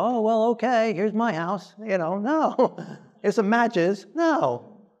pyromaniac. We go, oh, well, okay, here's my house. No. Here's some matches.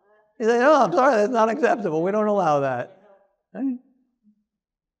 No. You say, oh, I'm sorry, that's not acceptable. We don't allow that. Right?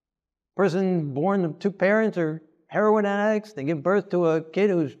 Person born to two parents are heroin addicts. They give birth to a kid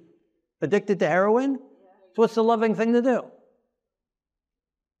who's addicted to heroin. So what's the loving thing to do?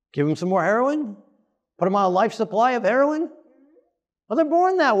 Give them some more heroin? Put them on a life supply of heroin? Well, they're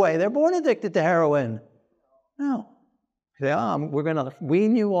born that way. They're born addicted to heroin. No. You say, we're going to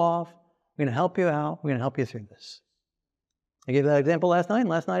wean you off. We're going to help you out. We're going to help you through this. I gave that example last night. And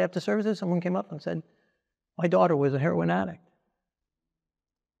last night after services, someone came up and said, my daughter was a heroin addict.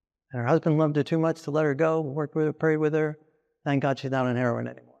 And her husband loved her too much to let her go, worked with her, prayed with her. Thank God she's not on heroin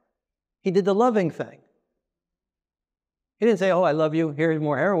anymore. He did the loving thing. He didn't say, oh, I love you, here's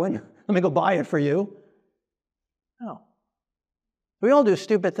more heroin. Let me go buy it for you. No. We all do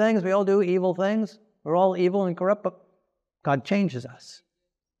stupid things. We all do evil things. We're all evil and corrupt, but God changes us.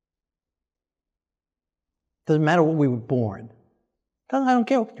 Doesn't matter what we were born. I don't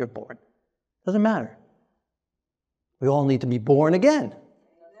care what you're born. Doesn't matter. We all need to be born again.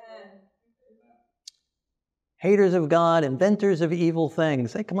 Haters of God, inventors of evil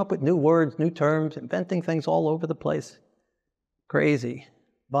things. They come up with new words, new terms, inventing things all over the place. Crazy,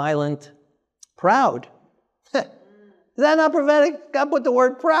 violent, proud. Is that not prophetic? God put the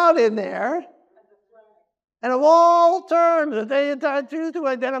word proud in there. And of all terms that they choose to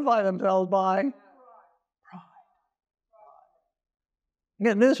identify themselves by, pride. I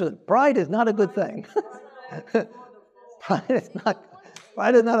got news for them. Pride is not a good thing. Pride is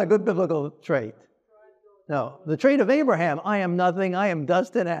not a good biblical trait. No, the trait of Abraham, I am nothing, I am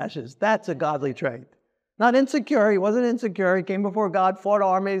dust and ashes. That's a godly trait. Not insecure. He wasn't insecure. He came before God, fought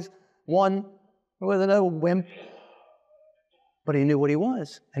armies, won. He wasn't a wimp. But he knew what he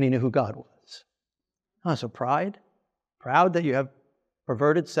was, and he knew who God was. So pride? Proud that you have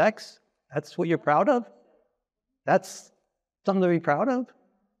perverted sex? That's what you're proud of? That's something to be proud of?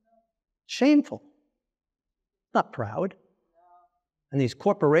 Shameful. Not proud. And these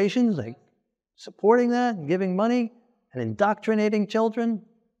corporations, like supporting that and giving money and indoctrinating children.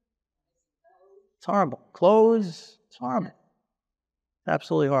 It's horrible. Clothes, it's horrible.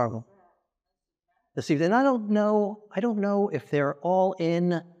 Absolutely horrible. Deceived. And I don't know if they're all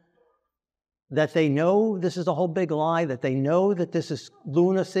in, that they know this is a whole big lie, that they know that this is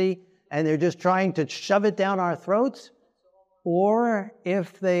lunacy, and they're just trying to shove it down our throats, or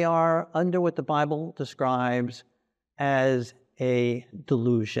if they are under what the Bible describes as a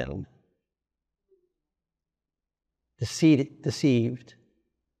delusion. Deceived.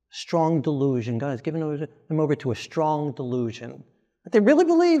 Strong delusion. God has given them over to a strong delusion. That they really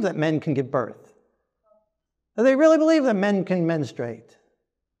believe that men can give birth. That they really believe that men can menstruate.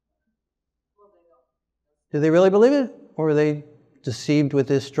 Do they really believe it? Or are they deceived with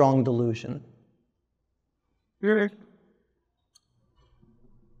this strong delusion?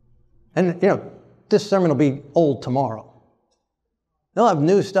 And, this sermon will be old tomorrow. They'll have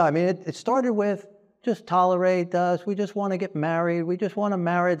new stuff. I mean, it started with, just tolerate us. We just want to get married. We just want a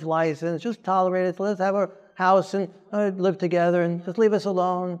marriage license. Just tolerate us. Let's have a house and live together and just leave us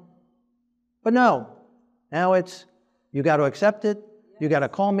alone. But no. Now it's, You got to accept it. You got to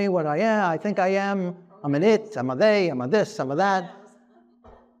call me what I am. I think I am. I'm an it. I'm a they. I'm a this. I'm a that.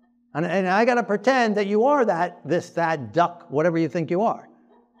 And I got to pretend that you are that, this, that, duck, whatever you think you are.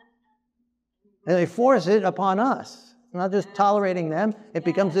 And they force it upon us. Not just tolerating them. It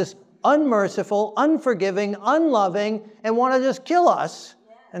becomes this unmerciful, unforgiving, unloving, and want to just kill us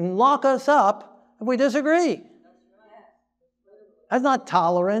and lock us up if we disagree. That's not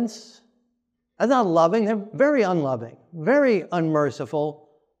tolerance. That's not loving. They're very unloving, very unmerciful,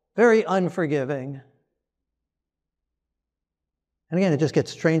 very unforgiving. And again, it just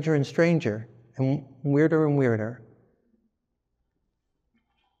gets stranger and stranger, and weirder and weirder,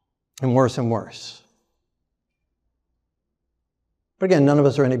 and worse. But again, none of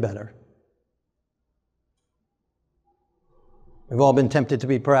us are any better. We've all been tempted to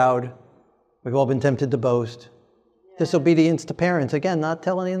be proud. We've all been tempted to boast. Disobedience to parents. Again, not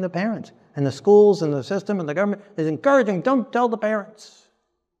telling the parents. And the schools and the system and the government is encouraging, don't tell the parents.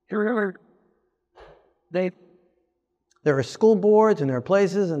 There are school boards and there are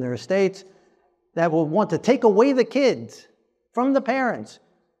places and there are states that will want to take away the kids from the parents.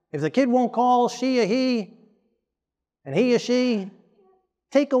 If the kid won't call she a he and he a she,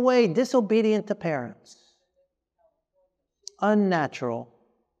 take away, disobedient to parents. Unnatural.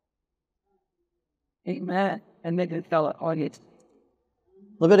 Amen. And make it fellow audience.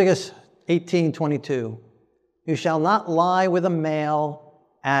 Leviticus 18:22. You shall not lie with a male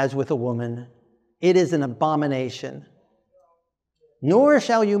as with a woman. It is an abomination. Nor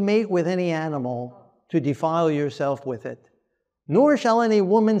shall you mate with any animal to defile yourself with it. Nor shall any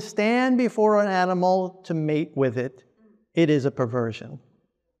woman stand before an animal to mate with it. It is a perversion.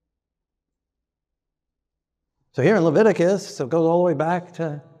 So here in Leviticus, so it goes all the way back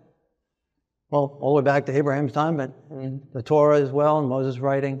to, well, all the way back to Abraham's time, but in the Torah as well, and Moses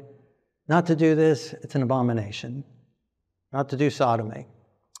writing, not to do this, it's an abomination. Not to do sodomy.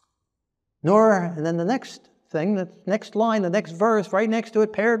 Nor, and then the next thing, the next line, the next verse, right next to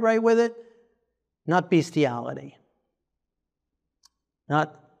it, paired right with it, not bestiality.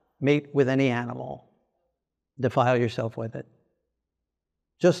 Not mate with any animal. Defile yourself with it.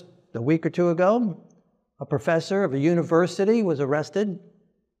 Just a week or two ago, a professor of a university was arrested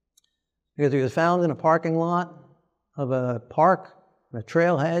because he was found in a parking lot of a park, a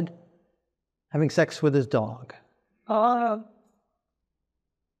trailhead, having sex with his dog.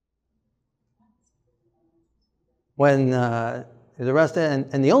 When he was arrested,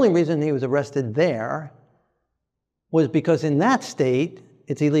 and the only reason he was arrested there was because in that state,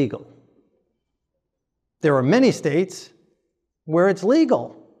 it's illegal. There are many states where it's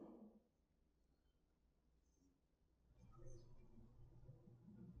legal.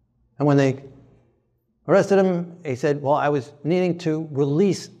 And when they arrested him, he said, well, I was needing to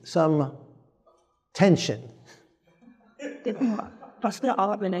release some tension. What's the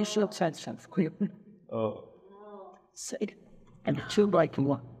abomination of tension? And two like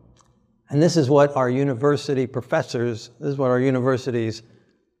one. And this is what our university professors, this is what our universities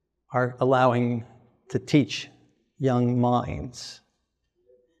are allowing to teach young minds.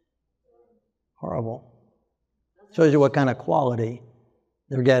 Horrible. Shows you what kind of quality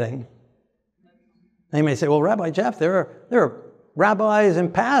they're getting. They may say, well, Rabbi Jeff, there are rabbis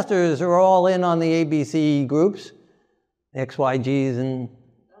and pastors who are all in on the ABC groups, XYGs and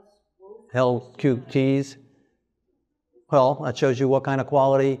LQTs. Well, that shows you what kind of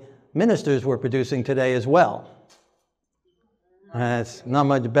quality ministers we're producing today as well. It's not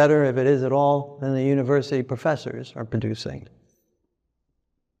much better, if it is at all, than the university professors are producing.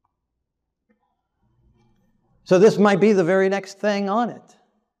 So this might be the very next thing on it.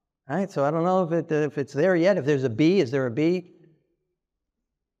 Right? So I don't know if it's there yet. If there's a B, is there a B?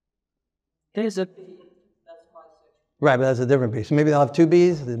 There's a Right, but that's a different B. So maybe they'll have two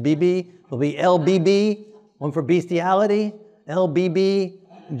B's. The BB will be LBB, one for bestiality, LBB,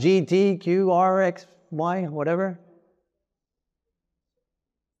 GT, Q, R, X, Y, whatever.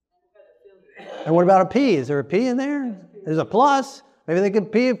 And what about a P? Is there a P in there? There's a plus. Maybe they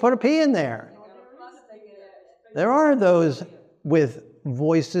could put a P in there. There are those with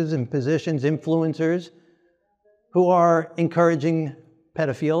voices and positions, influencers, who are encouraging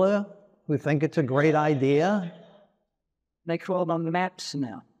pedophilia, who think it's a great idea. They crawl on the maps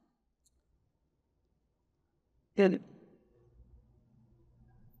now. The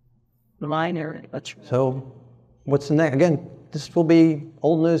line area. So what's the next? Again, this will be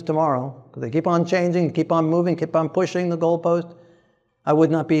old news tomorrow, because they keep on changing, keep on moving, keep on pushing the goalpost. I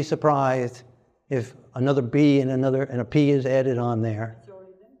would not be surprised if another B and a P is added on there.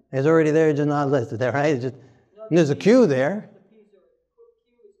 It's already there, just not listed there, right? There's a Q there.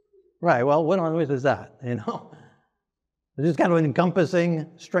 Right, well, what on earth is that, you know? It's just kind of encompassing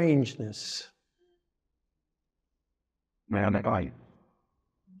strangeness.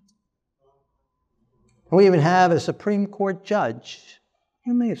 We even have a Supreme Court judge.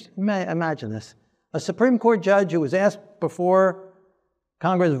 You may imagine this. A Supreme Court judge who was asked before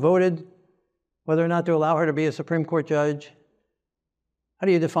Congress voted whether or not to allow her to be a Supreme Court judge, how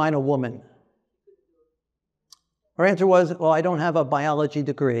do you define a woman? Her answer was, well, I don't have a biology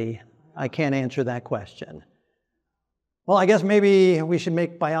degree. I can't answer that question. Well, I guess maybe we should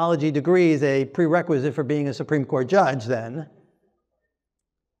make biology degrees a prerequisite for being a Supreme Court judge then.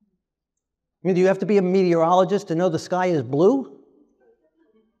 I mean, do you have to be a meteorologist to know the sky is blue?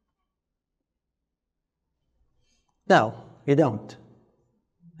 No, you don't.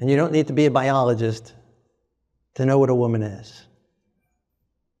 And you don't need to be a biologist to know what a woman is.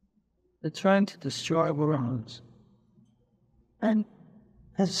 They're trying to destroy women's. And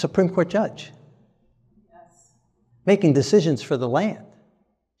that's a Supreme Court judge. Yes. Making decisions for the land.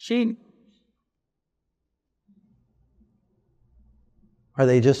 Are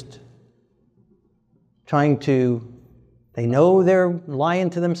they just trying to, they know they're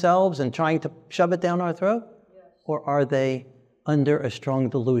lying to themselves and trying to shove it down our throat? Yes. Or are they under a strong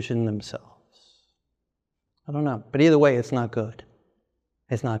delusion themselves? I don't know. But either way, it's not good.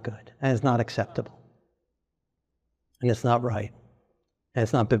 It's not good. And it's not acceptable. And it's not right. And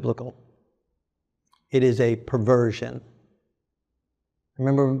it's not biblical. It is a perversion.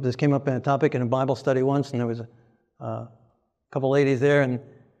 Remember, this came up in a topic in a Bible study once, and there was a couple ladies there,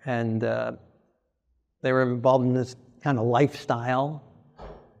 and they were involved in this kind of lifestyle.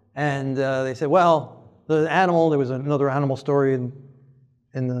 And they said, well, the animal, there was another animal story in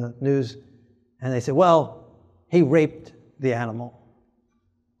the news, and they said, well, he raped the animal.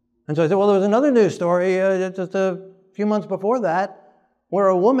 And so I said, well, there was another news story just a few months before that, where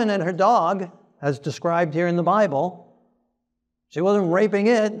a woman and her dog, as described here in the Bible, she wasn't raping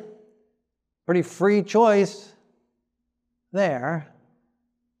it. Pretty free choice there.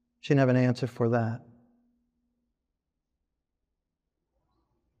 She didn't have an answer for that.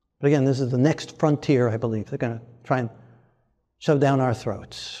 But again, this is the next frontier, I believe. They're going to try and shove down our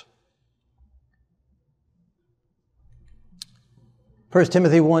throats. 1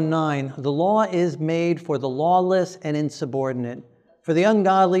 Timothy 1:9, the law is made for the lawless and insubordinate, for the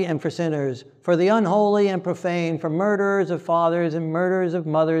ungodly and for sinners, for the unholy and profane, for murderers of fathers and murderers of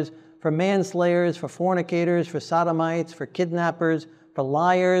mothers, for manslayers, for fornicators, for sodomites, for kidnappers, for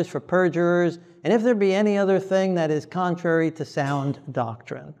liars, for perjurers, and if there be any other thing that is contrary to sound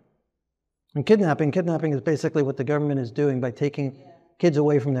doctrine. And kidnapping is basically what the government is doing by taking kids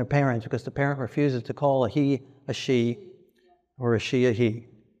away from their parents because the parent refuses to call a he a she or a she a he.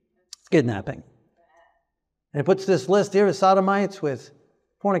 It's kidnapping. And it puts this list here of sodomites with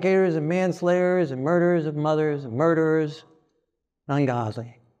fornicators and manslayers and murderers of mothers and murderers,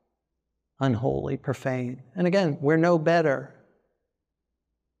 ungodly, unholy, profane. And again, we're no better.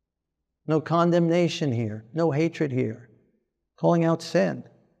 No condemnation here, no hatred here. Calling out sin,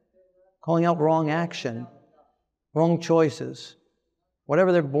 calling out wrong action, wrong choices.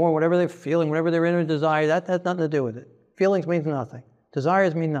 Whatever they're born, whatever they're feeling, whatever their inner desire, that has nothing to do with it. Feelings means nothing.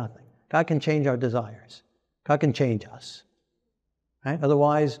 Desires mean nothing. God can change our desires. God can change us. Right?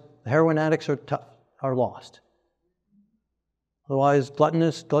 Otherwise, the heroin addicts are lost. Otherwise,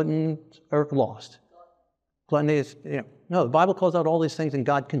 gluttons are lost. Gluttony is, no, the Bible calls out all these things, and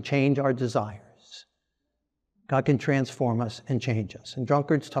God can change our desires. God can transform us and change us. And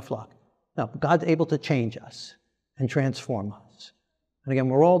drunkards, tough luck. No, God's able to change us and transform us. And again,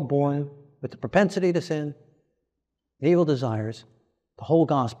 we're all born with the propensity to sin, evil desires. The whole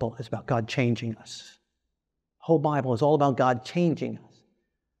gospel is about God changing us. The whole Bible is all about God changing us,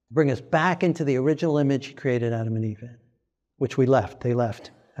 to bring us back into the original image He created Adam and Eve in, which we left, they left,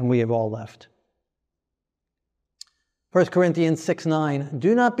 and we have all left. 1 Corinthians 6:9,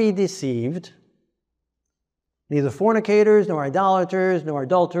 do not be deceived. Neither fornicators, nor idolaters, nor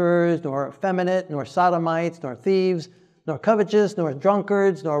adulterers, nor effeminate, nor sodomites, nor thieves, nor covetous, nor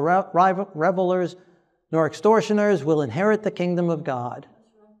drunkards, nor revelers, nor extortioners will inherit the kingdom of God.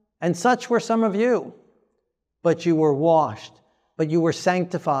 And such were some of you. But you were washed, but you were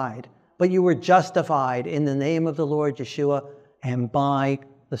sanctified, but you were justified in the name of the Lord Yeshua and by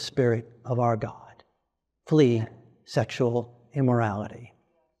the Spirit of our God. Flee sexual immorality.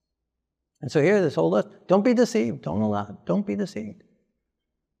 And so here, this whole list, don't be deceived. Don't be deceived.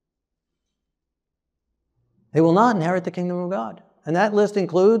 They will not inherit the kingdom of God. And that list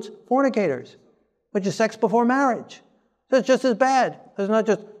includes fornicators, which is sex before marriage. So it's just as bad. There's not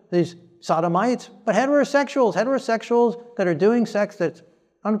just these sodomites, but heterosexuals that are doing sex that's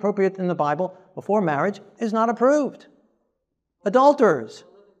inappropriate in the Bible before marriage is not approved. Adulterers.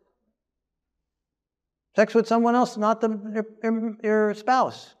 Sex with someone else, not your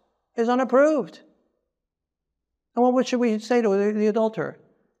spouse, is unapproved. And what should we say to the adulterer?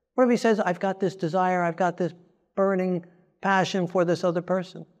 What if he says, I've got this desire, I've got this burning passion for this other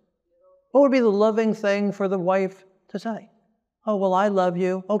person? What would be the loving thing for the wife to say? Oh, well, I love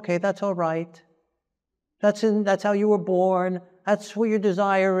you. Okay, that's all right. That's how you were born. That's what your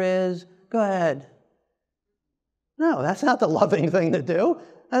desire is. Go ahead. No, that's not the loving thing to do.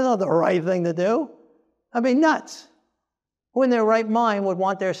 That's not the right thing to do. I mean, nuts. Who in their right mind would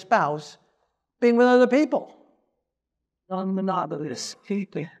want their spouse being with other people? Non-monogamous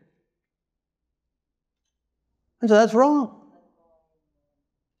people. And so that's wrong.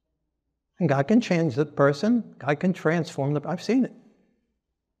 And God can change the person. God can transform the... I've seen it.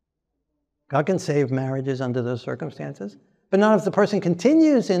 God can save marriages under those circumstances. But not if the person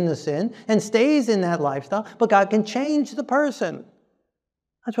continues in the sin and stays in that lifestyle. But God can change the person.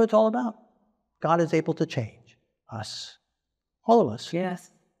 That's what it's all about. God is able to change us. All of us.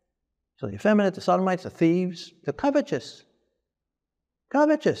 Yes. So the effeminate, the sodomites, the thieves, the covetous.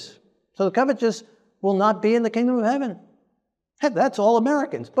 Covetous. So the covetous will not be in the kingdom of heaven. Heck, that's all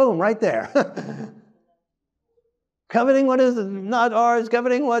Americans. Boom, right there. Coveting what is not ours,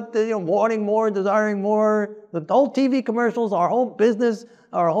 coveting what, wanting more, desiring more. The whole TV commercials, our whole business,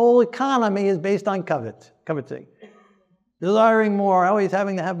 our whole economy is based on coveting. Desiring more, always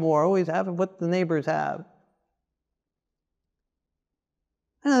having to have more, always having what the neighbors have.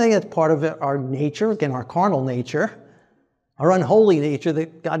 And I think that's part of our nature, again, our carnal nature, our unholy nature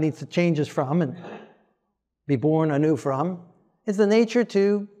that God needs to change us from and be born anew from, is the nature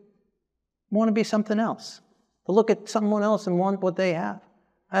to want to be something else, to look at someone else and want what they have.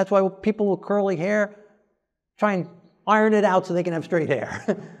 That's why people with curly hair try and iron it out so they can have straight hair.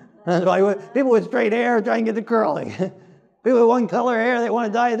 That's why people with straight hair try and get the curly. People with one color hair, they want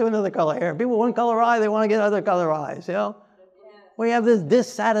to dye it to another color hair. People with one color eye, they want to get other color eyes, We have this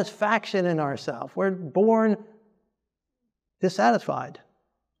dissatisfaction in ourselves. We're born dissatisfied,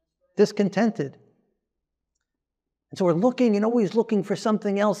 discontented. And so we're looking and always looking for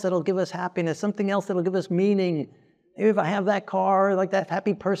something else that'll give us happiness, something else that'll give us meaning. Maybe if I have that car, like that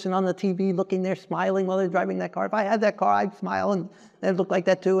happy person on the TV looking there, smiling while they're driving that car. If I had that car, I'd smile and they'd look like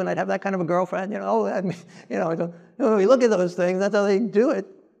that too, and I'd have that kind of a girlfriend. We look at those things. That's how they do it.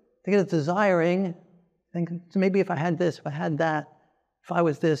 They get desiring. Think, so maybe if I had this, if I had that, if I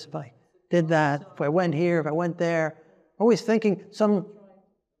was this, if I did that, if I went here, if I went there. Always thinking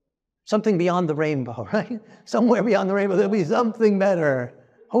something beyond the rainbow, right? Somewhere beyond the rainbow, there'll be something better.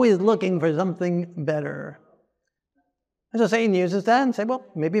 Always looking for something better. And so Satan uses that and say, well,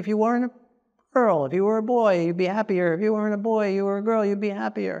 maybe if you weren't a girl, if you were a boy, you'd be happier. If you weren't a boy, you were a girl, you'd be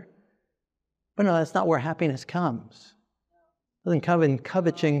happier. But no, that's not where happiness comes. It doesn't come in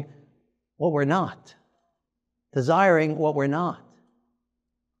coveting what we're not, desiring what we're not,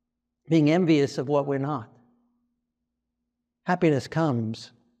 being envious of what we're not. Happiness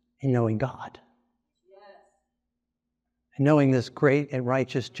comes in knowing God. And knowing this great and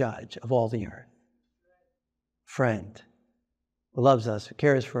righteous judge of all the earth. Friend who loves us, who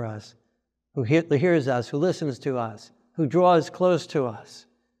cares for us, who hears us, who listens to us, who draws close to us,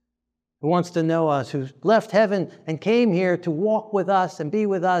 who wants to know us, who left heaven and came here to walk with us and be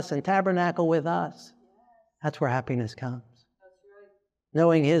with us and tabernacle with us. That's where happiness comes.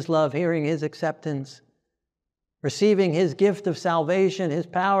 Knowing His love, hearing His acceptance, receiving His gift of salvation, His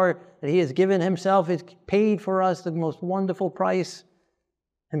power that He has given Himself, He's paid for us the most wonderful price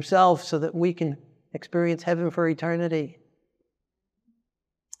Himself so that we can experience heaven for eternity.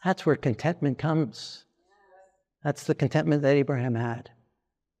 That's where contentment comes. That's the contentment that Abraham had.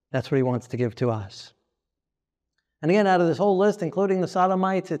 That's what he wants to give to us. And again, out of this whole list, including the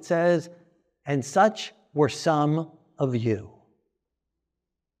Sodomites, it says, and such were some of you.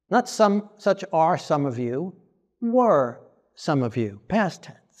 Not some, such are some of you, were some of you, past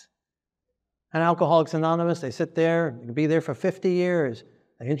tense. And Alcoholics Anonymous, they sit there, you can be there for 50 years.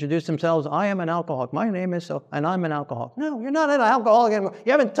 They introduce themselves, I am an alcoholic. My name is so, and I'm an alcoholic. No, you're not an alcoholic anymore.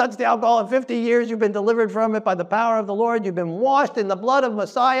 You haven't touched the alcohol in 50 years. You've been delivered from it by the power of the Lord. You've been washed in the blood of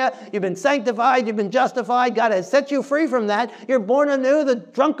Messiah. You've been sanctified. You've been justified. God has set you free from that. You're born anew. The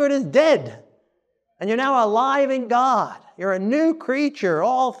drunkard is dead. And you're now alive in God. You're a new creature.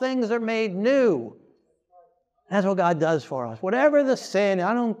 All things are made new. That's what God does for us. Whatever the sin,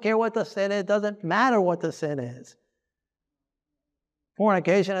 I don't care what the sin is. It doesn't matter what the sin is.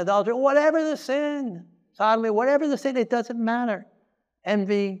 Fornication, adultery, whatever the sin, sodomy, whatever the sin, it doesn't matter.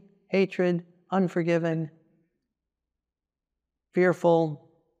 Envy, hatred, unforgiving,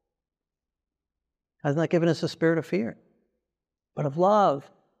 fearful. Has not given us a spirit of fear. but of love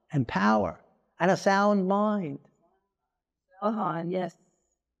and power and a sound mind. Yes.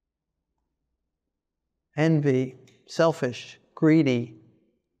 Envy, selfish, greedy,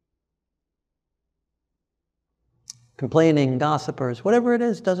 complaining, gossipers, whatever it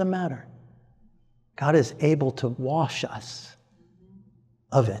is, doesn't matter. God is able to wash us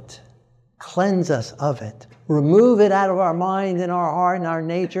of it, cleanse us of it, remove it out of our mind and our heart and our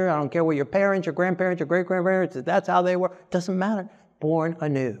nature. I don't care what your parents, your grandparents, your great-grandparents, if that's how they were, doesn't matter. Born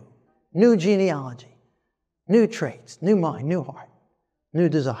anew. New genealogy, new traits, new mind, new heart, new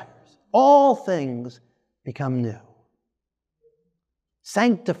desires. All things become new.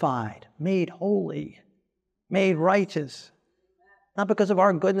 Sanctified, made holy, made righteous. Not because of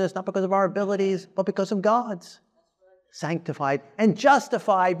our goodness, not because of our abilities, but because of God's. Sanctified and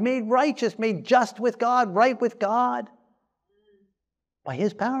justified, made righteous, made just with God, right with God. By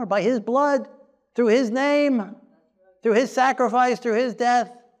His power, by His blood, through His name, through His sacrifice, through His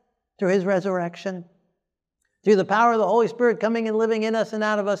death, through His resurrection. Through the power of the Holy Spirit coming and living in us and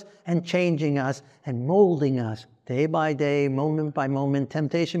out of us and changing us and molding us day by day, moment by moment,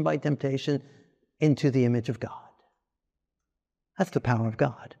 temptation by temptation into the image of God. That's the power of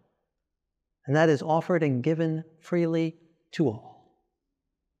God. And that is offered and given freely to all.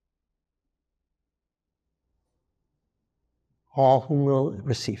 All whom will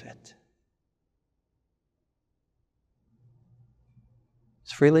receive it.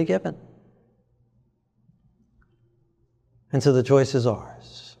 It's freely given. And so the choice is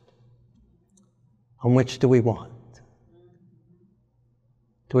ours. On which do we want?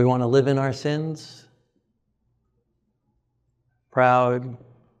 Do we want to live in our sins? Proud,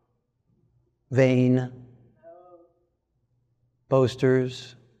 vain,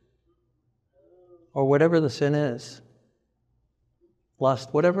 boasters, or whatever the sin is.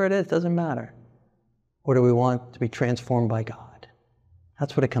 Lust, whatever it is, doesn't matter. Or do we want to be transformed by God?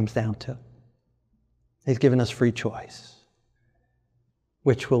 That's what it comes down to. He's given us free choice.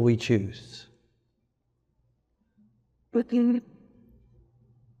 Which will we choose? He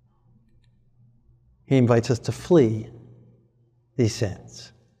invites us to flee these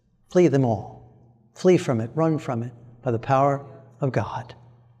sins. Flee them all. Flee from it, run from it by the power of God.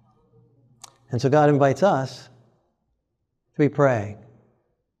 And so God invites us to be praying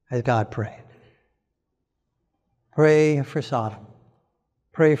as God prayed. Pray for Sodom.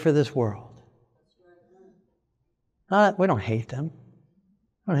 Pray for this world. We don't hate them.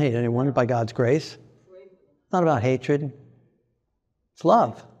 I don't hate anyone by God's grace. It's not about hatred. It's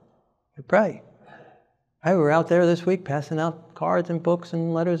love. We pray. We were out there this week passing out cards and books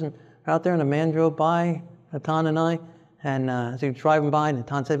and letters, and out there, and a man drove by, Natan and I, and as he was driving by, and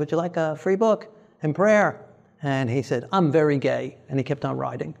Natan said, "Would you like a free book and prayer?" And he said, "I'm very gay," and he kept on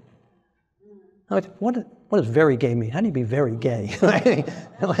riding. What does very gay mean? How do you be very gay?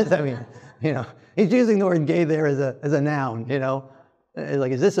 What does that mean? You know, he's using the word gay there as a noun, you know.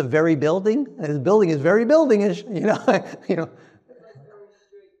 Like, is this a very building? This building is very buildingish, you know. You know.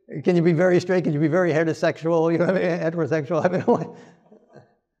 Can you be very straight? Can you be very heterosexual? You know, heterosexual. I mean, what?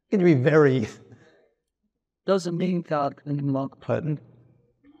 Can you be very? Doesn't mean God can look pleasant.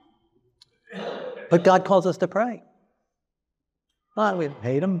 But God calls us to pray. We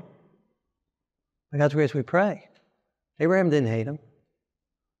hate Him. By God's grace, we pray. Abraham didn't hate Him.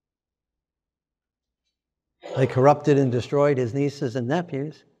 They corrupted and destroyed his nieces and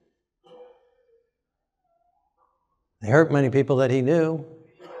nephews. They hurt many people that he knew.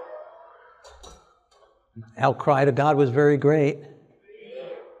 Outcry to God was very great.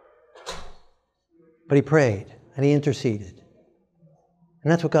 But he prayed and he interceded.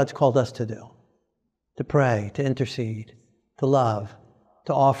 And that's what God's called us to do. To pray, to intercede, to love,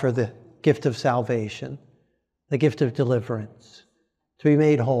 to offer the gift of salvation, the gift of deliverance, to be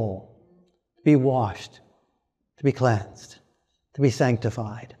made whole, to be washed, to be cleansed, to be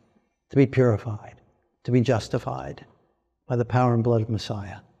sanctified, to be purified, to be justified by the power and blood of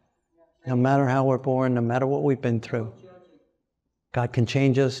Messiah. No matter how we're born, no matter what we've been through, God can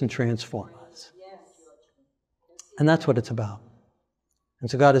change us and transform us. And that's what it's about.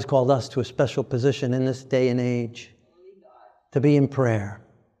 And so God has called us to a special position in this day and age, to be in prayer,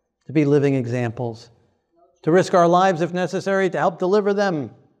 to be living examples, to risk our lives if necessary, to help deliver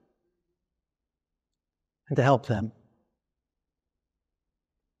them, and to help them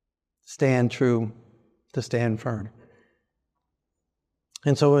stand true, to stand firm.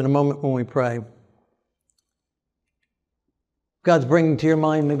 And so in a moment when we pray, God's bringing to your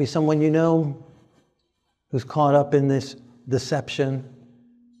mind maybe someone you know who's caught up in this deception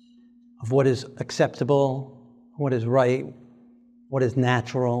of what is acceptable, what is right, what is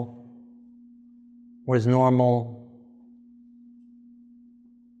natural, what is normal,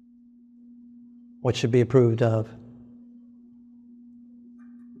 what should be approved of.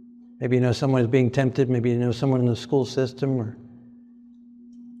 Maybe you know someone is being tempted. Maybe you know someone in the school system, or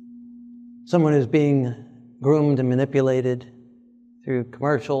someone who's being groomed and manipulated through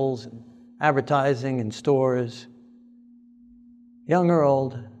commercials and advertising in stores, young or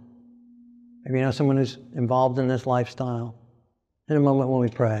old. Maybe you know someone who's involved in this lifestyle. In a moment when we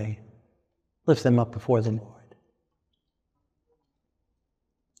pray, lift them up before the Lord.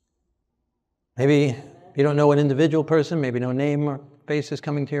 Maybe you don't know an individual person, maybe no name or face is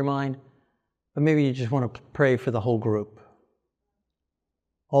coming to your mind, but maybe you just want to pray for the whole group,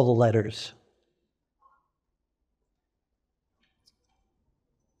 all the letters.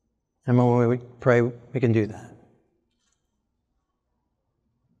 And when we pray, we can do that.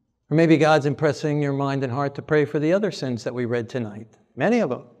 Or maybe God's impressing your mind and heart to pray for the other sins that we read tonight. Many of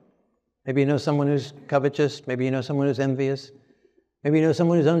them. Maybe you know someone who's covetous. Maybe you know someone who's envious. Maybe you know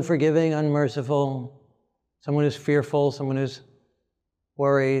someone who's unforgiving, unmerciful. Someone who's fearful. Someone who's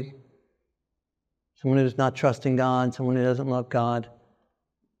worried. Someone who's not trusting God. Someone who doesn't love God.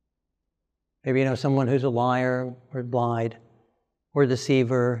 Maybe you know someone who's a liar or blind or a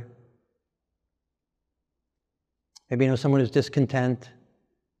deceiver. Maybe you know someone who's discontent.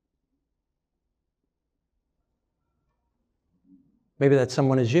 Maybe that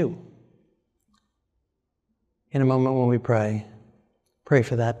someone is you. In a moment when we pray, pray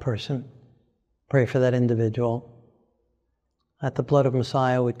for that person. Pray for that individual. That the blood of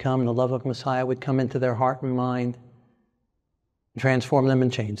Messiah would come, the love of Messiah would come into their heart and mind, transform them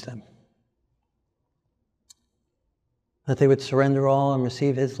and change them. That they would surrender all and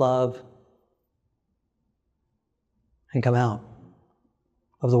receive His love and come out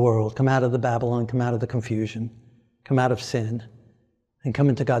of the world, come out of the Babylon, come out of the confusion, come out of sin, and come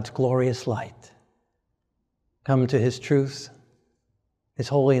into God's glorious light. Come to His truth, His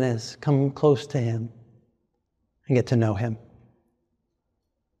holiness. Come close to Him and get to know Him.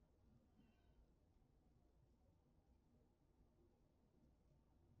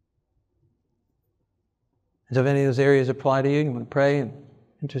 And so if any of those areas apply to you, you want to pray and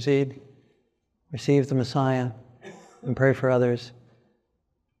intercede, receive the Messiah, and pray for others.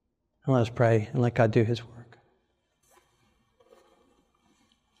 And let us pray and let God do His work.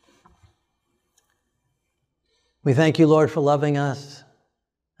 We thank you, Lord, for loving us.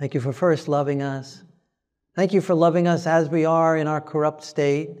 Thank you for first loving us. Thank you for loving us as we are in our corrupt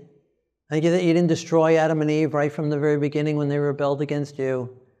state. Thank you that you didn't destroy Adam and Eve right from the very beginning when they rebelled against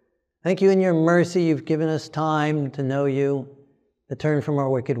you. Thank you in your mercy you've given us time to know you, to turn from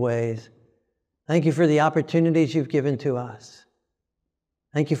our wicked ways. Thank you for the opportunities you've given to us.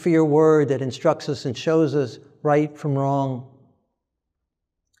 Thank you for your word that instructs us and shows us right from wrong.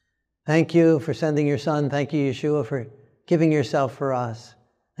 Thank you for sending your Son. Thank you, Yeshua, for giving yourself for us.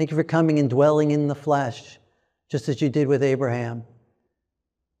 Thank you for coming and dwelling in the flesh, just as you did with Abraham.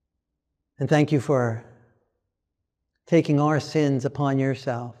 And thank you for taking our sins upon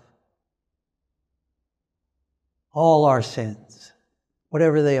yourself. All our sins,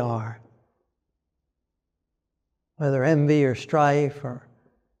 whatever they are. Whether envy or strife or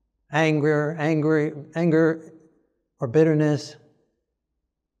anger or bitterness,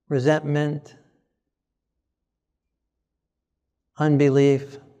 resentment,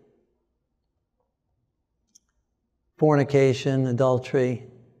 unbelief, fornication, adultery,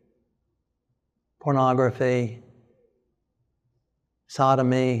 pornography,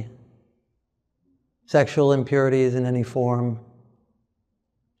 sodomy, sexual impurities in any form,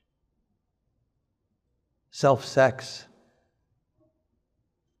 self-sex.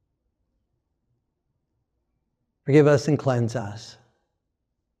 Forgive us and cleanse us.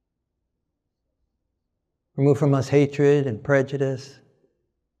 Remove from us hatred and prejudice,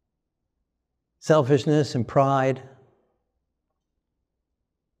 selfishness and pride,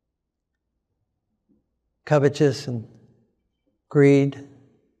 covetous and greed.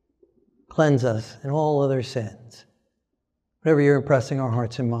 Cleanse us and all other sins, whatever you're impressing our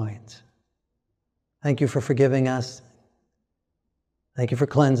hearts and minds. Thank you for forgiving us. Thank you for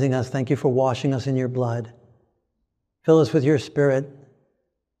cleansing us. Thank you for washing us in your blood. Fill us with your Spirit.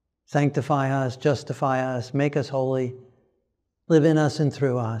 Sanctify us, justify us, make us holy. Live in us and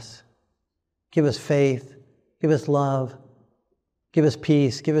through us. Give us faith. Give us love. Give us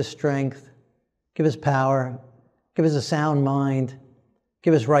peace. Give us strength. Give us power. Give us a sound mind.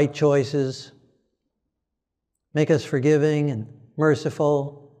 Give us right choices. Make us forgiving and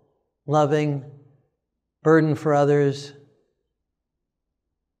merciful, loving, burden for others,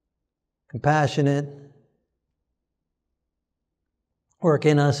 compassionate. Work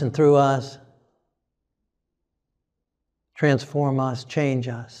in us and through us. Transform us, change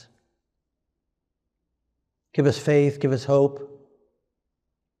us. Give us faith, give us hope,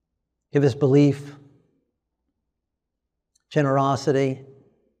 give us belief, generosity.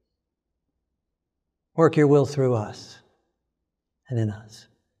 Work your will through us and in us.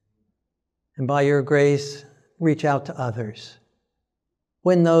 And by your grace, reach out to others.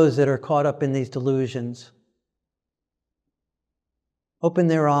 Win those that are caught up in these delusions. Open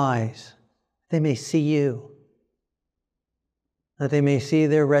their eyes, they may see you, that they may see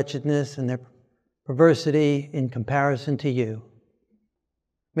their wretchedness and their perversity in comparison to you.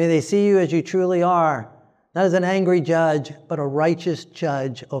 May they see you as you truly are, not as an angry judge, but a righteous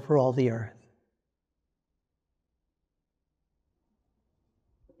judge over all the earth.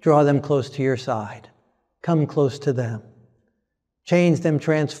 Draw them close to your side. Come close to them. Change them,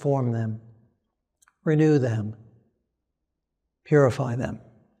 transform them. Renew them. Purify them.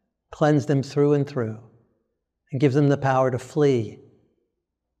 Cleanse them through and through. And give them the power to flee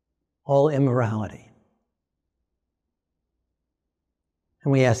all immorality.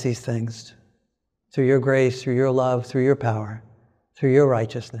 And we ask these things through your grace, through your love, through your power, through your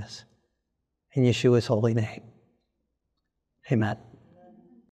righteousness. In Yeshua's holy name. Amen.